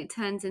suddenly it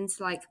turns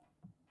into like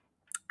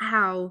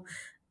how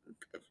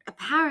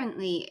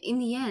apparently in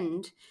the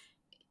end,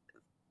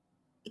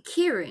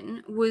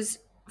 Kieran was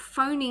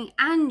phoning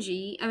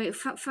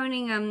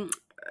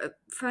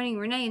phoning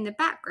Renee in the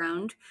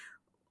background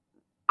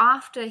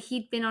after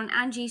he'd been on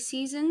Angie's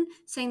season,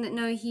 saying that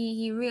no,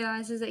 he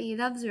realizes that he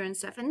loves her and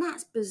stuff. And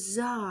that's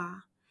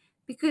bizarre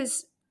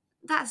because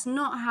that's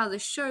not how the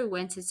show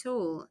went at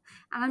all.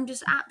 And I'm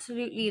just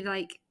absolutely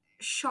like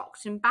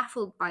shocked and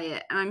baffled by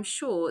it. And I'm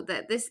sure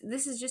that this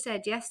is just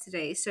aired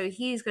yesterday, so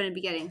he's going to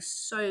be getting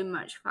so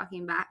much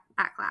fucking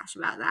backlash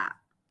about that.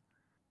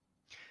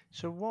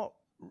 So what?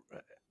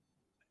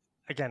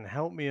 Again,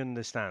 help me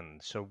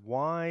understand. So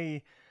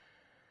why?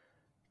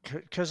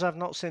 Because I've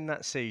not seen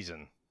that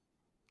season.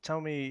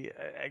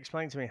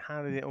 Explain to me,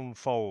 how did it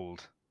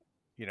unfold?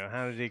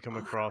 How did he come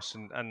across,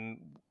 and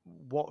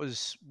what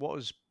was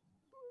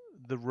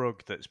the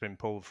rug that's been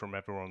pulled from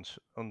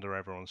under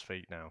everyone's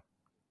feet now?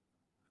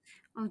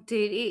 Oh,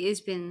 dude, it has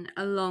been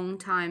a long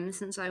time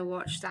since I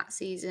watched that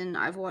season.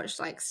 I've watched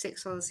like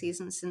 6 other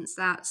seasons since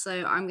that,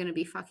 so I'm going to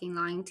be fucking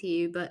lying to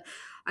you. But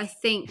I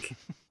think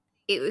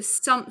it was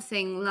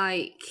something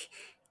like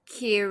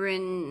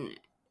Kieran,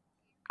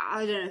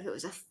 I don't know if it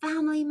was a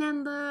family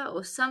member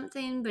or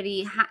something, but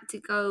he had to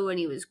go and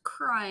he was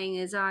crying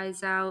his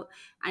eyes out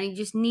and he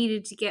just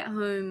needed to get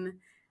home.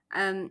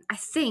 I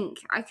think,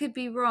 I could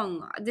be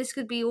wrong, this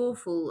could be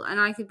awful, and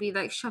I could be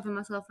like shoving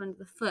myself under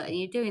the foot, and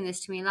you're doing this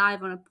to me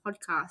live on a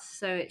podcast,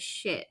 so it's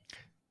shit.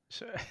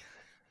 So,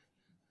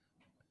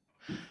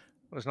 well,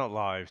 it's not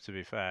live, to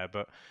be fair,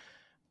 but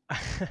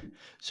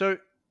so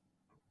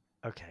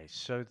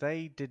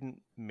they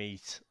didn't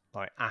meet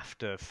like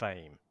after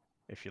Fame,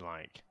 if you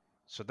like.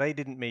 So they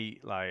didn't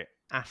meet like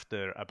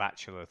after a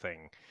Bachelor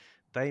thing.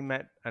 They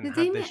met and Did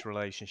had they this met?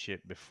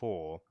 relationship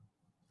before.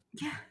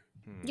 Yeah.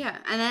 Hmm. Yeah,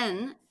 and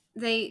then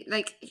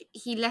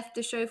he left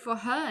the show for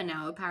her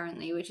now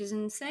apparently, which is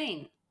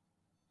insane.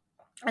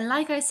 And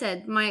like I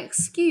said, my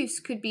excuse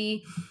could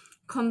be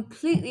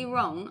completely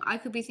wrong. I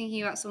could be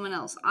thinking about someone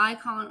else. I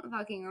can't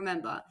fucking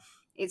remember.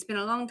 It's been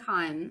a long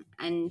time,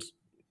 and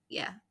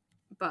yeah,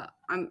 but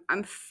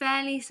I'm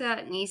fairly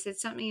certain he said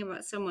something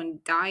about someone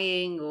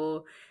dying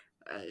or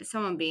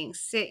someone being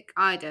sick.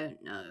 I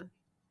don't know.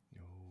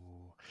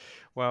 Ooh.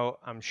 Well,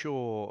 I'm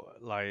sure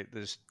like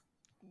there's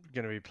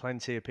going to be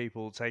plenty of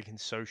people taking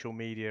to social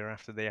media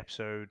after the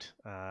episode.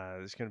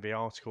 There's going to be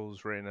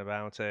articles written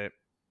about it.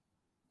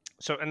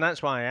 So, and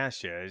that's why I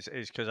asked you is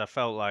because I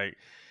felt like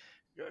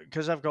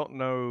because I've got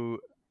no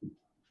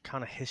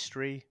kind of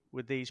history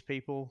with these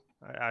people.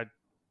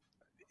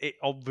 It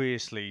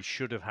obviously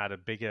should have had a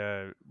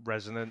bigger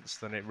resonance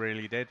than it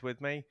really did with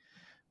me.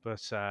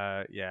 But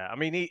yeah, I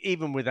mean,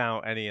 even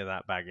without any of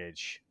that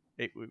baggage,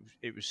 it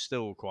was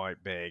still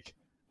quite big.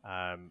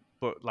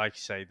 But like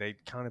you say, they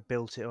kind of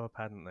built it up,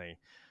 hadn't they,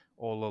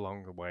 all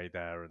along the way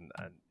there, and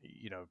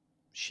you know,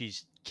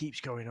 she's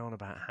keeps going on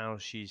about how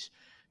she's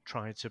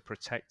trying to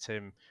protect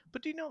him.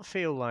 But do you not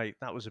feel like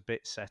that was a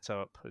bit set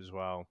up as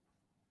well?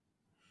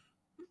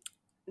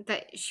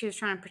 That she was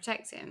trying to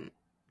protect him.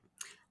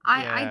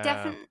 I Yeah,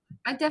 definitely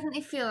I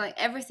definitely feel like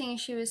everything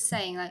she was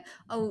saying, like,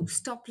 oh,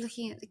 stop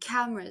looking at the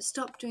cameras,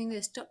 stop doing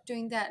this, stop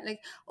doing that, like,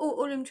 oh,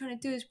 all I'm trying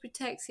to do is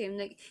protect him.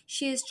 Like,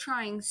 she is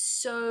trying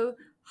so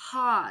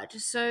hard,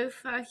 so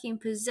fucking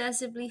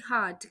possessively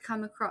hard to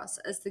come across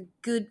as the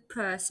good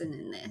person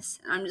in this.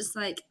 And I'm just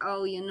like,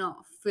 oh, you're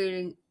not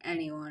fooling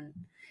anyone.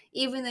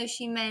 Even though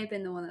she may have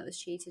been the one that was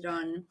cheated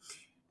on,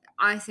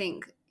 I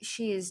think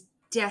she is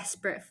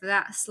desperate for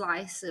that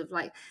slice of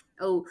like,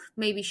 oh,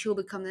 maybe she'll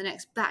become the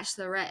next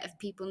bachelorette if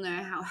people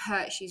know how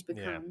hurt she's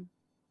yeah, become.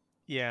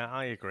 yeah.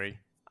 I agree.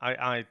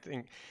 I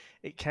think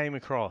it came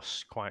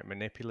across quite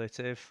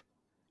manipulative.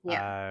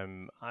 Yeah.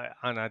 And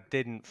I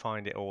didn't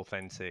find it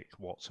authentic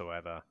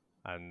whatsoever.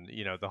 And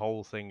you know, the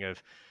whole thing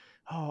of,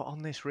 oh,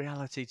 on this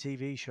reality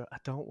TV show, I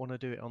don't want to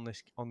do it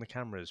on the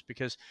cameras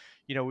because,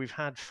 you know, we've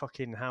had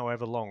fucking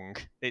however long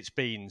it's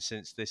been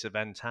since this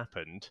event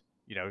happened.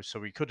 You know, so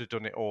we could have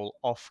done it all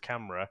off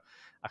camera.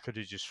 I could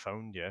have just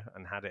phoned you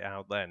and had it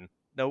out then.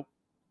 Nope,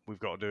 we've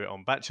got to do it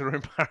on Bachelor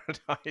in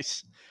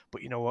Paradise.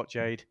 But you know what,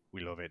 Jade?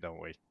 We love it,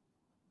 don't we?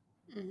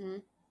 Mm-hmm.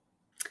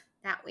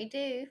 That we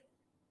do.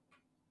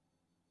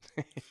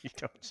 You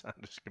don't sound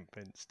as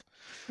convinced.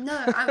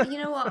 No, you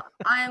know what?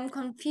 I am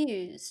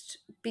confused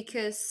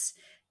because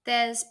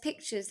there's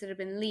pictures that have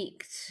been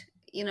leaked.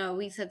 You know,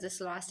 we said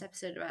this last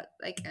episode about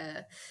like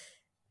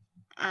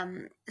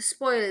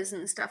spoilers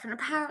and stuff, and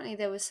apparently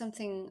there was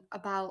something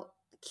about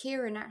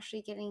Kieran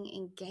actually getting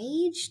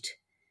engaged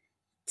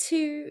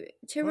to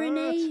What?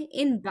 Renee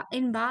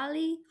in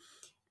Bali.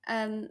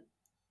 Um,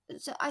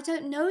 so I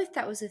don't know if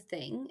that was a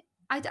thing.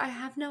 I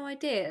have no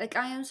idea. Like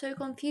I am so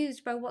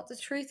confused by what the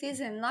truth is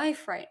in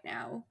life right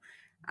now.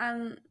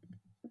 Um,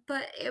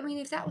 but I mean,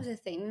 if that was a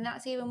thing, then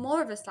that's even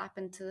more of a slap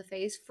into the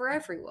face for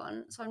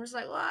everyone. So I'm just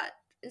like, what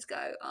is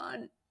going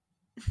on?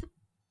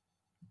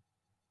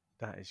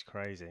 That is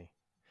crazy.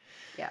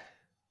 Yeah.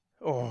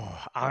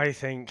 Oh, I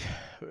think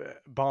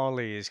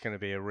Barley is going to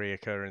be a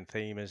reoccurring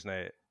theme, isn't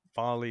it?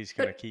 Barley's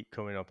going to But keep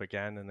coming up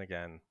again and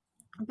again.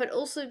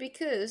 also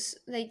because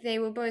like they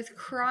were both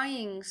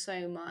crying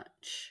so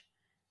much.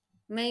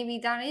 Maybe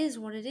that is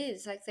what it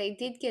is. Like they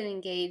did get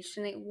engaged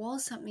and it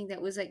was something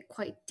that was like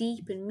quite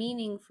deep and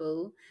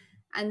meaningful.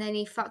 And then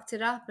he fucked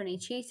it up and he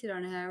cheated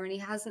on her and he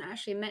hasn't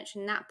actually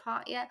mentioned that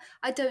part yet.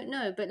 I don't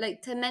know, but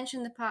like to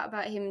mention the part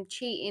about him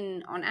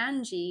cheating on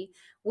Angie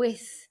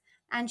with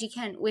Angie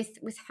Kent with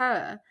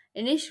her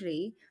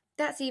initially,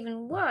 that's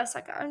even worse.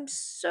 Like I'm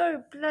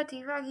so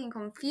bloody fucking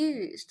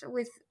confused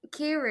with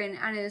Kieran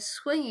and his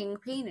swinging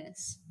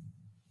penis.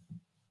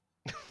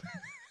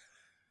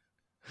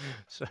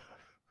 So,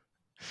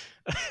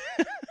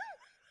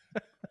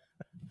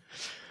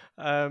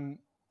 um,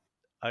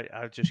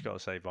 I've just got to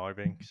say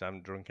vibing because I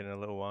haven't drunk in a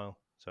little while.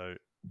 So,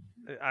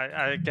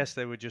 I guess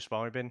they were just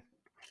vibing.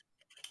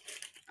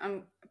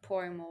 I'm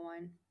pouring more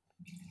wine.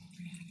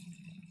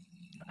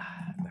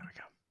 There we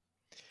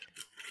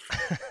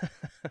go.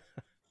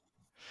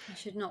 I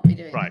should not be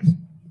doing Right. this.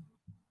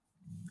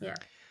 Yeah.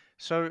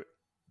 So,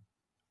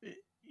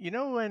 you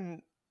know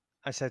when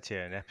I said to you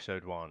in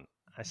episode 1,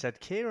 I said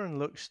Kieran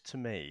looks to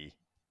me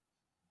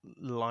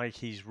like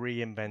he's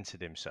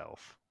reinvented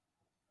himself.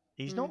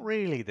 He's not Mm.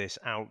 really this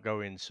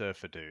outgoing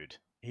surfer dude.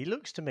 He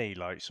looks to me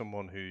like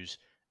someone who's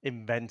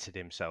invented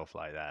himself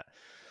like that.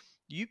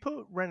 You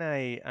put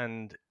Renee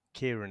and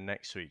Kieran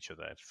next to each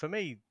other. For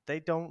me, they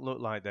don't look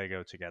like they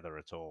go together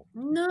at all.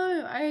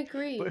 No, I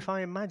But agree. if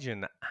I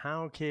imagine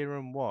how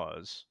Kieran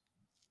was,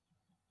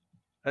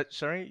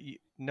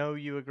 sorry, no,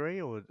 you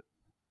agree or I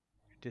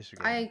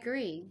disagree?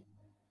 agree.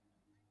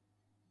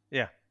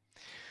 Yeah.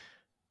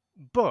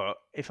 But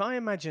if I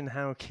imagine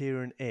how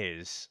Kieran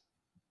is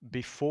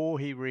before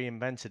he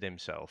reinvented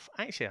himself,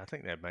 actually, I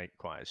think they'd make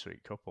quite a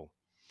sweet couple.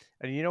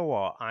 And you know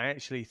what? I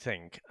actually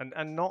think,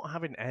 and not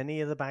having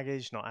any of the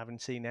baggage, not having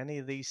seen any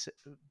of these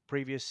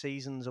previous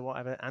seasons or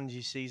whatever,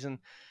 Angie's season,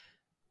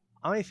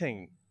 I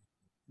think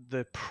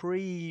the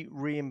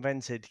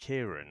pre-reinvented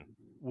Kieran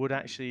would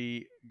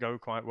actually go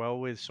quite well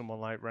with someone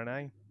like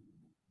Renee.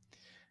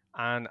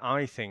 And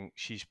I think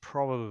she's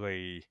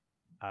probably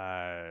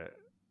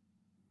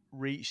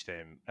reached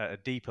him at a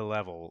deeper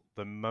level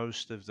than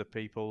most of the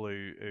people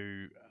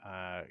who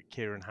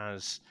Kieran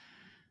has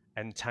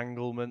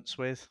entanglements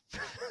with.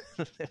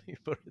 Let me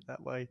put it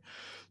that way.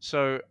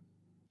 So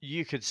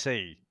you could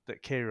see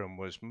that Kieran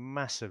was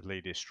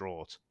massively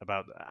distraught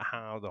about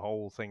how the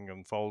whole thing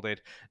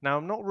unfolded. Now,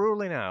 I'm not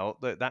ruling out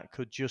that that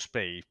could just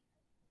be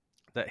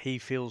that he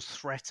feels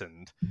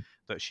threatened,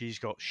 that she's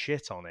got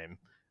shit on him,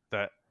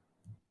 that,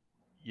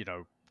 you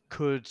know,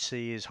 could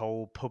see his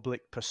whole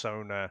public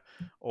persona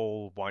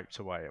all wiped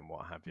away and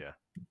what have you.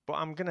 But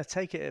I'm going to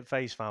take it at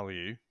face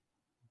value.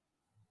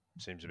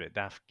 Seems a bit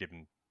daft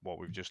given what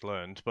we've just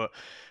learned, but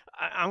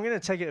I'm going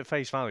to take it at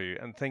face value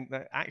and think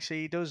that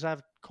actually he does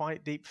have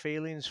quite deep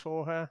feelings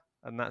for her.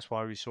 And that's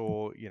why we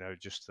saw, you know,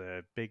 just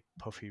the big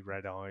puffy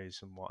red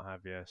eyes and what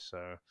have you.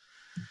 So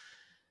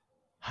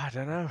I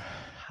don't know.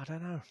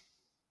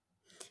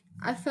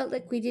 I felt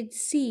like we did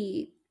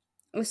see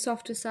a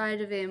softer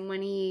side of him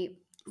when he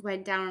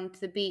went down onto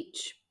the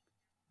beach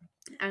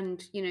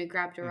and, you know,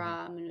 grabbed her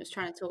arm and was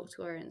trying to talk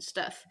to her and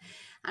stuff.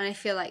 And I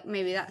feel like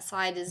maybe that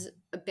side is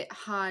a bit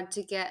hard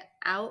to get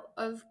out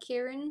of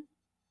Kieran,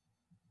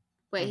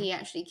 where he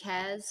actually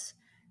cares.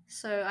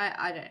 So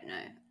I don't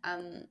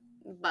know.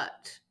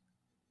 But,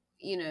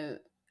 you know,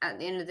 at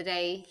the end of the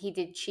day, he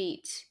did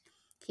cheat.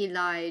 He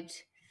lied.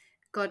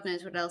 God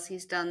knows what else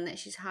he's done that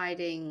she's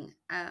hiding.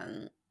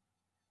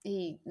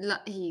 He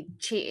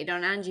cheated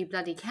on Angie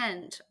Bloody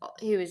Kent,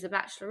 who is the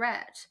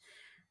Bachelorette.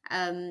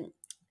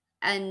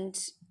 And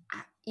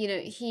you know,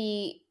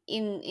 he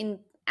in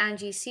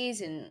Angie's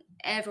season,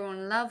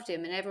 everyone loved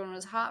him and everyone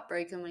was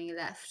heartbroken when he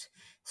left.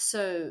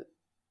 So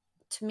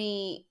to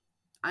me,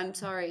 I'm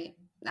sorry,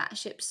 that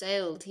ship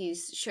sailed.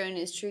 He's shown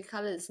his true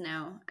colors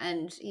now,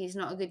 and he's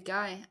not a good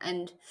guy.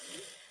 And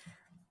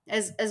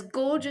as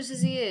gorgeous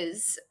as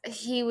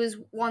he was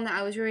one that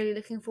I was really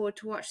looking forward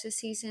to watch this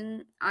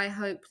season. I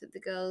hope that the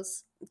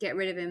girls get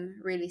rid of him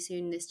really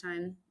soon this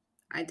time.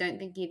 I don't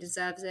think he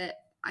deserves it.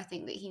 I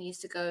think that he needs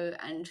to go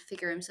and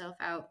figure himself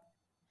out.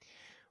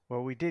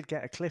 Well, we did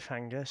get a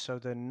cliffhanger, so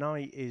the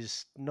night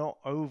is not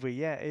over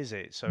yet, is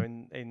it? So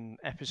in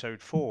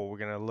episode 4, we're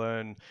going to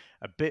learn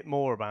a bit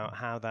more about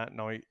how that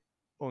night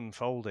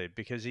unfolded,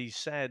 because he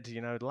said,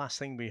 you know, the last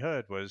thing we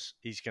heard was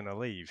he's going to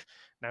leave.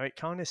 Now, it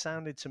kind of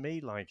sounded to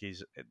me like it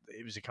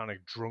was a kind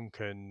of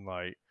drunken,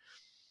 like,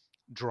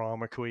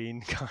 drama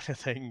queen kind of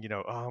thing, you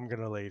know, oh, I'm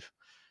going to leave.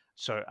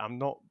 So I'm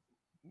not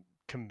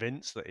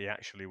convinced that he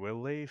actually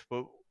will leave,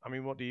 but I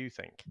mean, what do you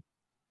think?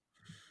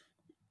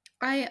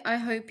 I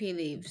hope he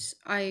leaves.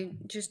 I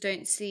just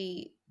don't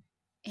see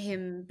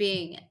him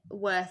being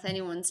worth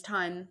anyone's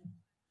time.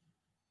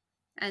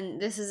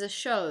 And this is a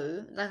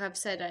show, like I've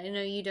said, I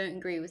know you don't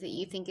agree with it.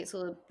 You think it's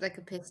all like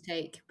a piss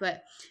take,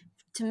 but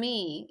to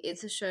me,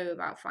 it's a show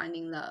about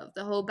finding love.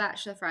 The whole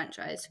Bachelor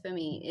franchise for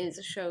me is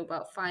a show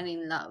about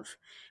finding love.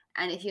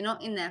 And if you're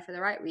not in there for the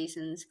right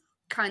reasons,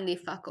 kindly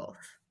fuck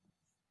off.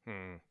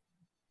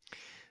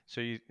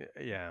 So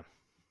yeah.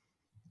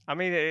 I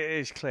mean, it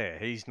is clear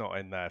he's not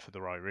in there for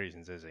the right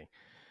reasons, is he?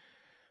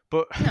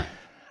 But no.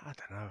 I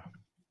don't know.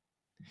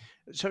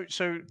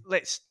 So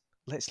let's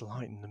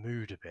lighten the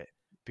mood a bit,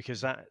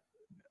 because that,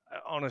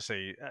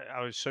 honestly,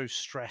 I was so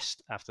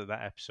stressed after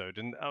that episode,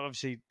 and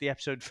obviously the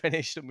episode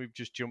finished and we've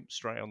just jumped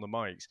straight on the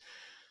mics.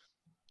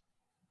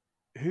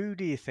 Who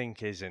do you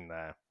think is in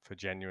there for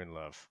genuine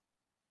love?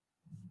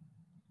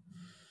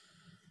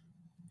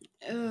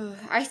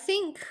 I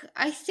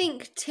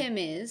think Tim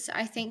is.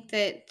 I think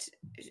that,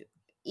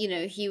 you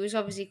know, he was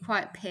obviously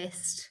quite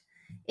pissed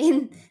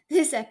in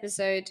this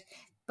episode,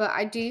 but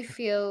I do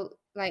feel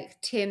like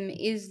Tim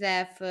is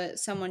there for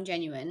someone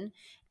genuine,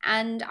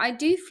 and I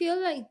do feel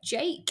like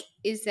Jake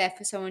is there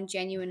for someone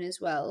genuine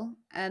as well,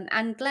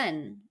 and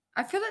Glenn.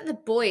 I feel like the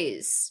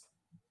boys,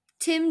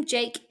 Tim,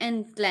 Jake,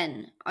 and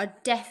Glenn, are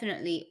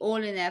definitely all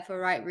in there for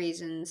right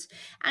reasons,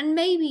 and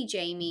maybe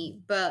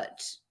Jamie,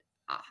 but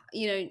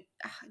you know,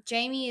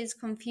 Jamie is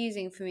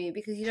confusing for me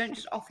because you don't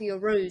just offer your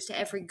rose to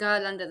every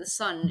girl under the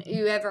sun,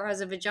 whoever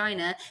has a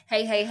vagina.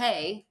 Hey, hey,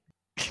 hey.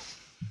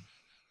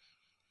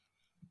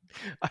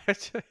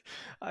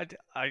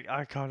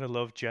 I kind of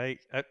love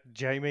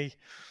Jamie.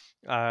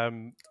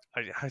 I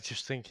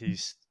just think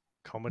he's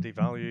comedy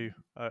value.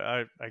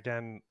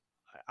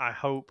 I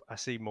hope I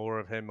see more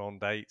of him on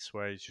dates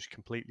where he's just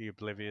completely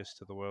oblivious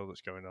to the world that's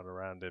going on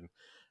around him.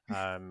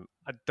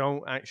 I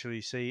don't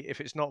actually see, if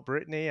it's not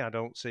Brittany, I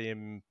don't see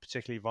him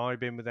particularly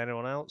vibing with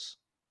anyone else.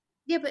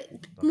 Yeah, but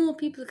more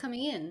people are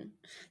coming in.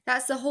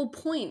 That's the whole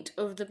point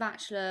of The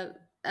Bachelor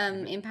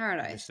in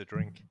Paradise. Mr.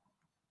 Drink.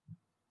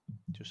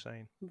 Just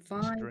saying.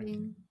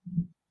 Vibing.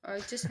 I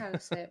just had a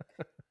sip.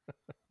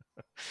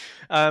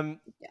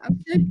 I'm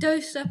so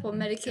dosed up on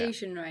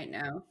medication right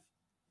now.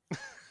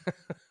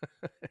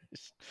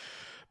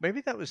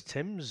 Maybe that was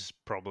Tim's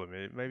problem.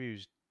 Maybe he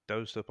was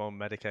dosed up on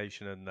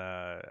medication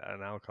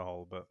and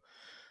alcohol. But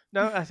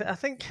no, I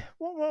think.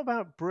 What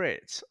about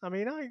Brit? I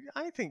mean,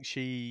 I think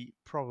she's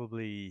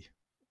probably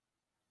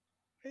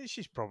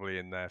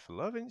in there for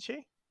love, isn't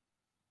she?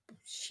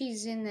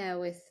 She's in there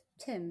with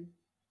Tim.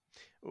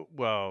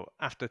 Well,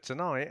 after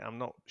tonight, I'm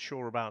not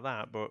sure about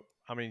that, but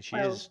I mean, she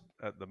is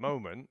at the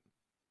moment.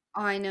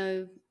 I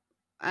know,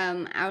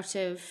 out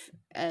of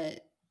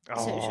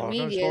social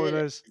media, no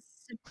spoilers.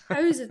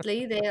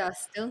 Supposedly they are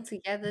still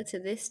together to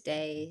this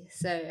day,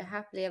 so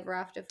happily ever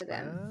after for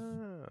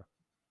them.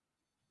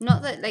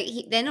 Not that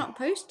they're not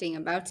posting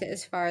about it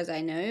as far as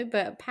I know,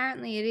 but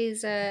apparently it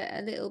is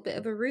a little bit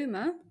of a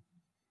rumor.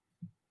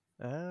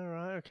 Oh,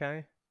 right,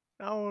 okay.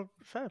 Oh,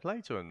 fair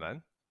play to him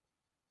then.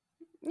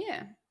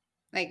 Yeah,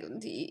 like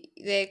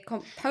they're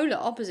polar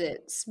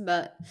opposites,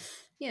 but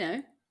you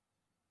know.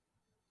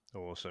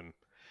 Awesome.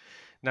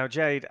 Now,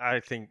 Jade, I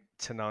think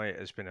tonight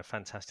has been a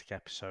fantastic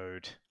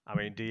episode. I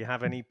mean, do you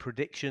have any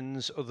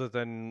predictions other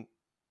than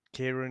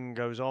Kieran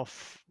goes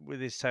off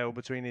with his tail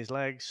between his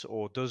legs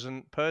or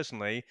doesn't?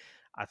 Personally,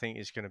 I think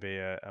it's going to be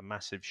a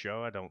massive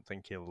show. I don't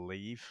think he'll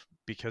leave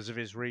because of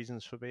his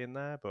reasons for being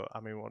there. But, I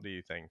mean, what do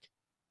you think?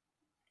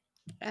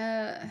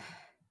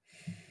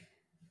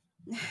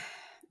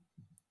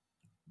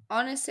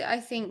 Honestly, I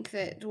think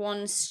that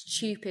one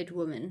stupid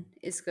woman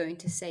is going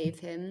to save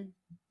him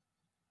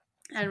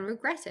and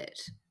regret it.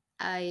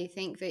 I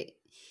think that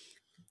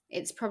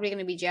it's probably going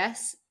to be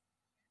Jess,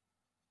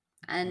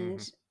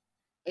 and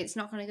it's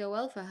not going to go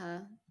well for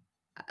her.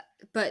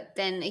 But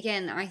then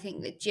again, I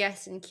think that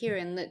Jess and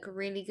Kieran look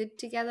really good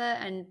together.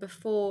 And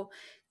before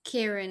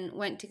Kieran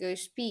went to go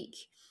speak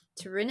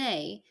to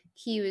Renee,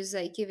 he was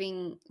like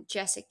giving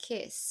Jess a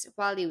kiss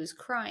while he was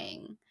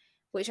crying,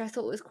 which I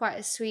thought was quite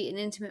a sweet and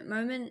intimate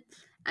moment.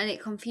 And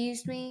it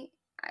confused me.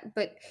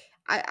 But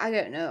I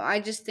don't know. I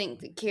just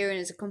think that Kieran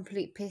is a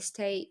complete piss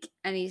take,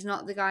 and he's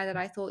not the guy that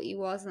I thought he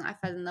was, and I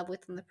fell in love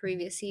with on the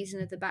previous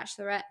season of The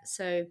Bachelorette.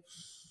 So,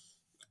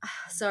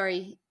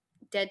 sorry,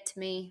 dead to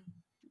me,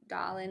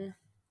 darling.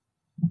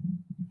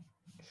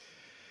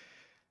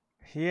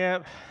 Yeah,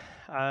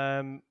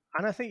 and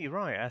I think you're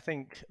right. I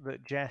think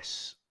that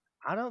Jess,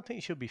 I don't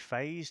think she'll be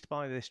fazed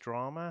by this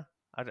drama.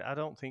 I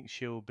don't think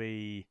she'll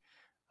be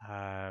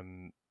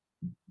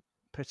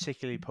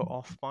particularly put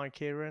off by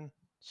Kieran.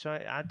 So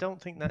I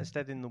don't think that's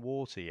dead in the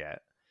water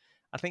yet.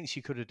 I think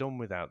she could have done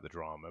without the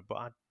drama, but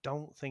I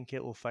don't think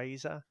it'll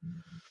faze her.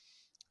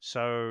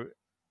 So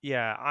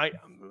yeah,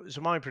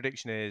 so my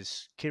prediction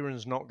is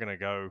Kieran's not going to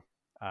go.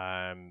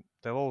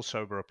 They'll all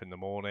sober up in the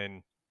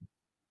morning.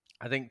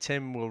 I think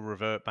Tim will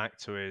revert back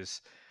to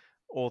his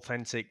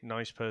authentic,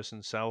 nice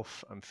person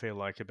self and feel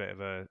like a bit of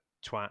a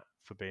twat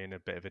for being a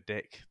bit of a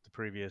dick the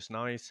previous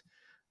night.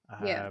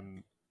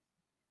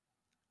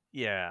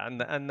 Yeah,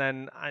 and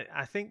then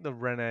I think the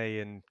Renee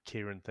and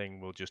Kieran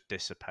thing will just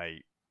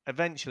dissipate.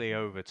 Eventually,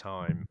 over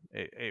time,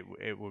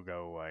 it will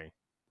go away.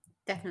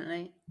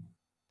 Definitely.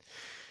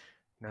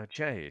 Now,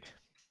 Jade,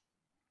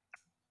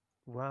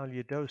 while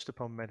you're dosed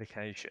upon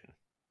medication,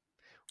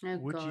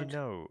 would you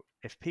know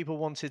if people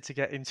wanted to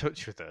get in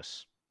touch with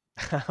us,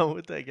 how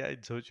would they get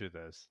in touch with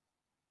us?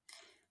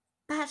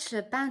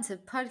 Bachelor Banter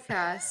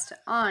Podcast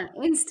on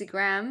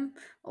Instagram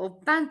or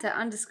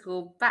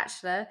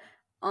banter_bachelor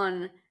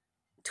on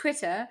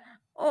Twitter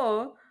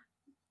or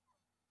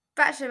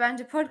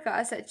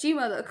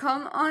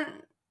bachelorbanterpodcast@gmail.com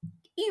on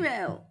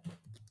email.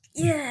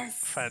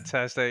 Yes.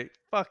 Fantastic.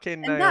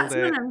 Fucking and nailed that's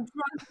it. when I'm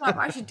drunk up.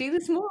 I should do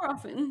this more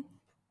often.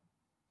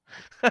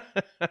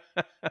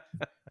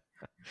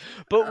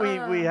 But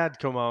we had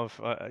come off,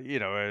 a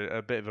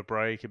bit of a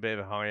break, a bit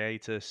of a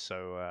hiatus.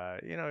 So,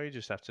 you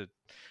just have to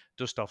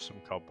dust off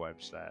some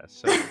cobwebs there.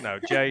 So, no,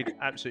 Jade,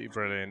 absolutely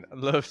brilliant.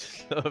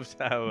 Loved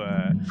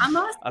how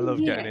I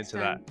love getting into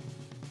that.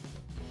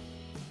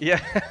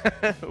 Yeah.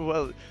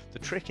 Well, the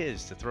trick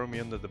is to throw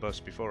me under the bus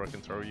before I can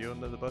throw you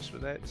under the bus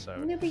with it. So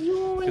no, but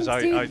you always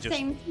do the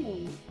same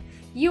thing.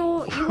 You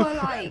are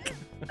like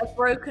a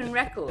broken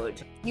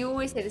record. You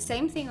always say the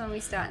same thing when we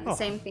start and the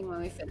same thing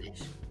when we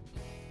finish.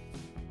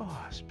 Oh,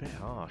 that's a bit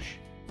harsh.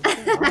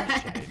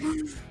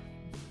 Jade.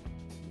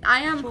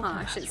 I am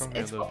harsh.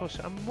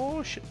 I'm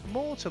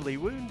mortally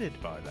wounded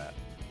by that.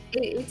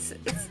 It's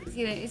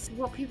it's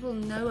what people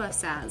know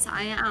us as.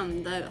 I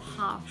am the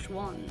harsh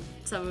one.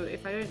 So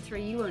if I don't throw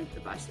you under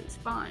the bus, it's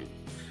fine.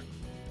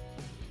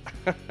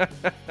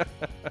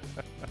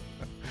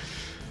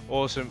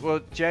 Awesome.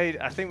 Well, Jade,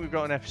 I think we've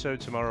got an episode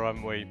tomorrow,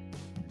 haven't we?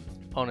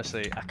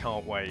 Honestly, I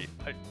can't wait.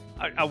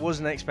 I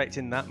wasn't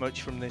expecting that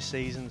much from this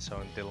season, so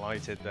I'm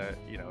delighted that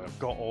I've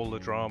got all the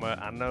drama.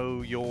 I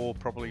know you're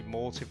probably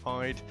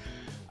mortified,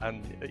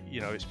 and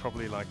it's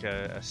probably like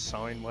a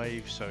sine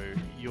wave. So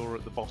you're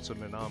at the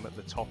bottom and I'm at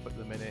the top at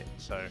the minute.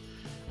 So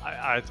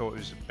I thought it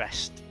was the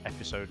best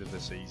episode of the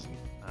season,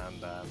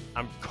 and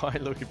I'm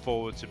quite looking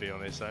forward, to be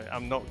honest.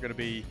 I'm not going to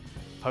be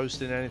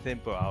posting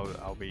anything, but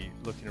I'll be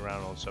looking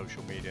around on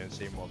social media and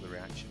seeing what the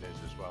reaction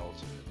is as well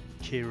to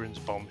Kieran's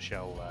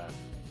bombshell there.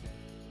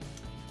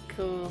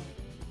 Cool.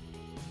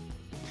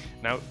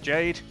 Now,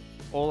 Jade,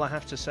 all I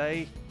have to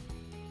say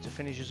to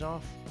finish us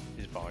off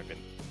is vibing.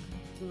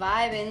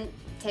 Vibing.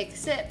 Take a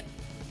sip.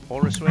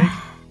 Or a swig.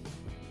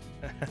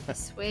 A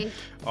swig.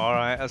 All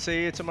right, I'll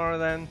see you tomorrow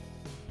then.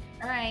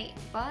 All right.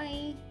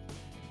 Bye.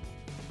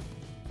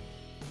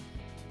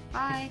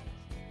 Bye.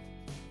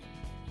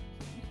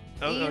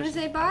 Are you going to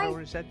say bye? I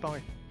already said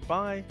bye.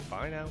 Bye.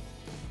 Bye now.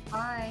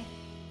 Bye.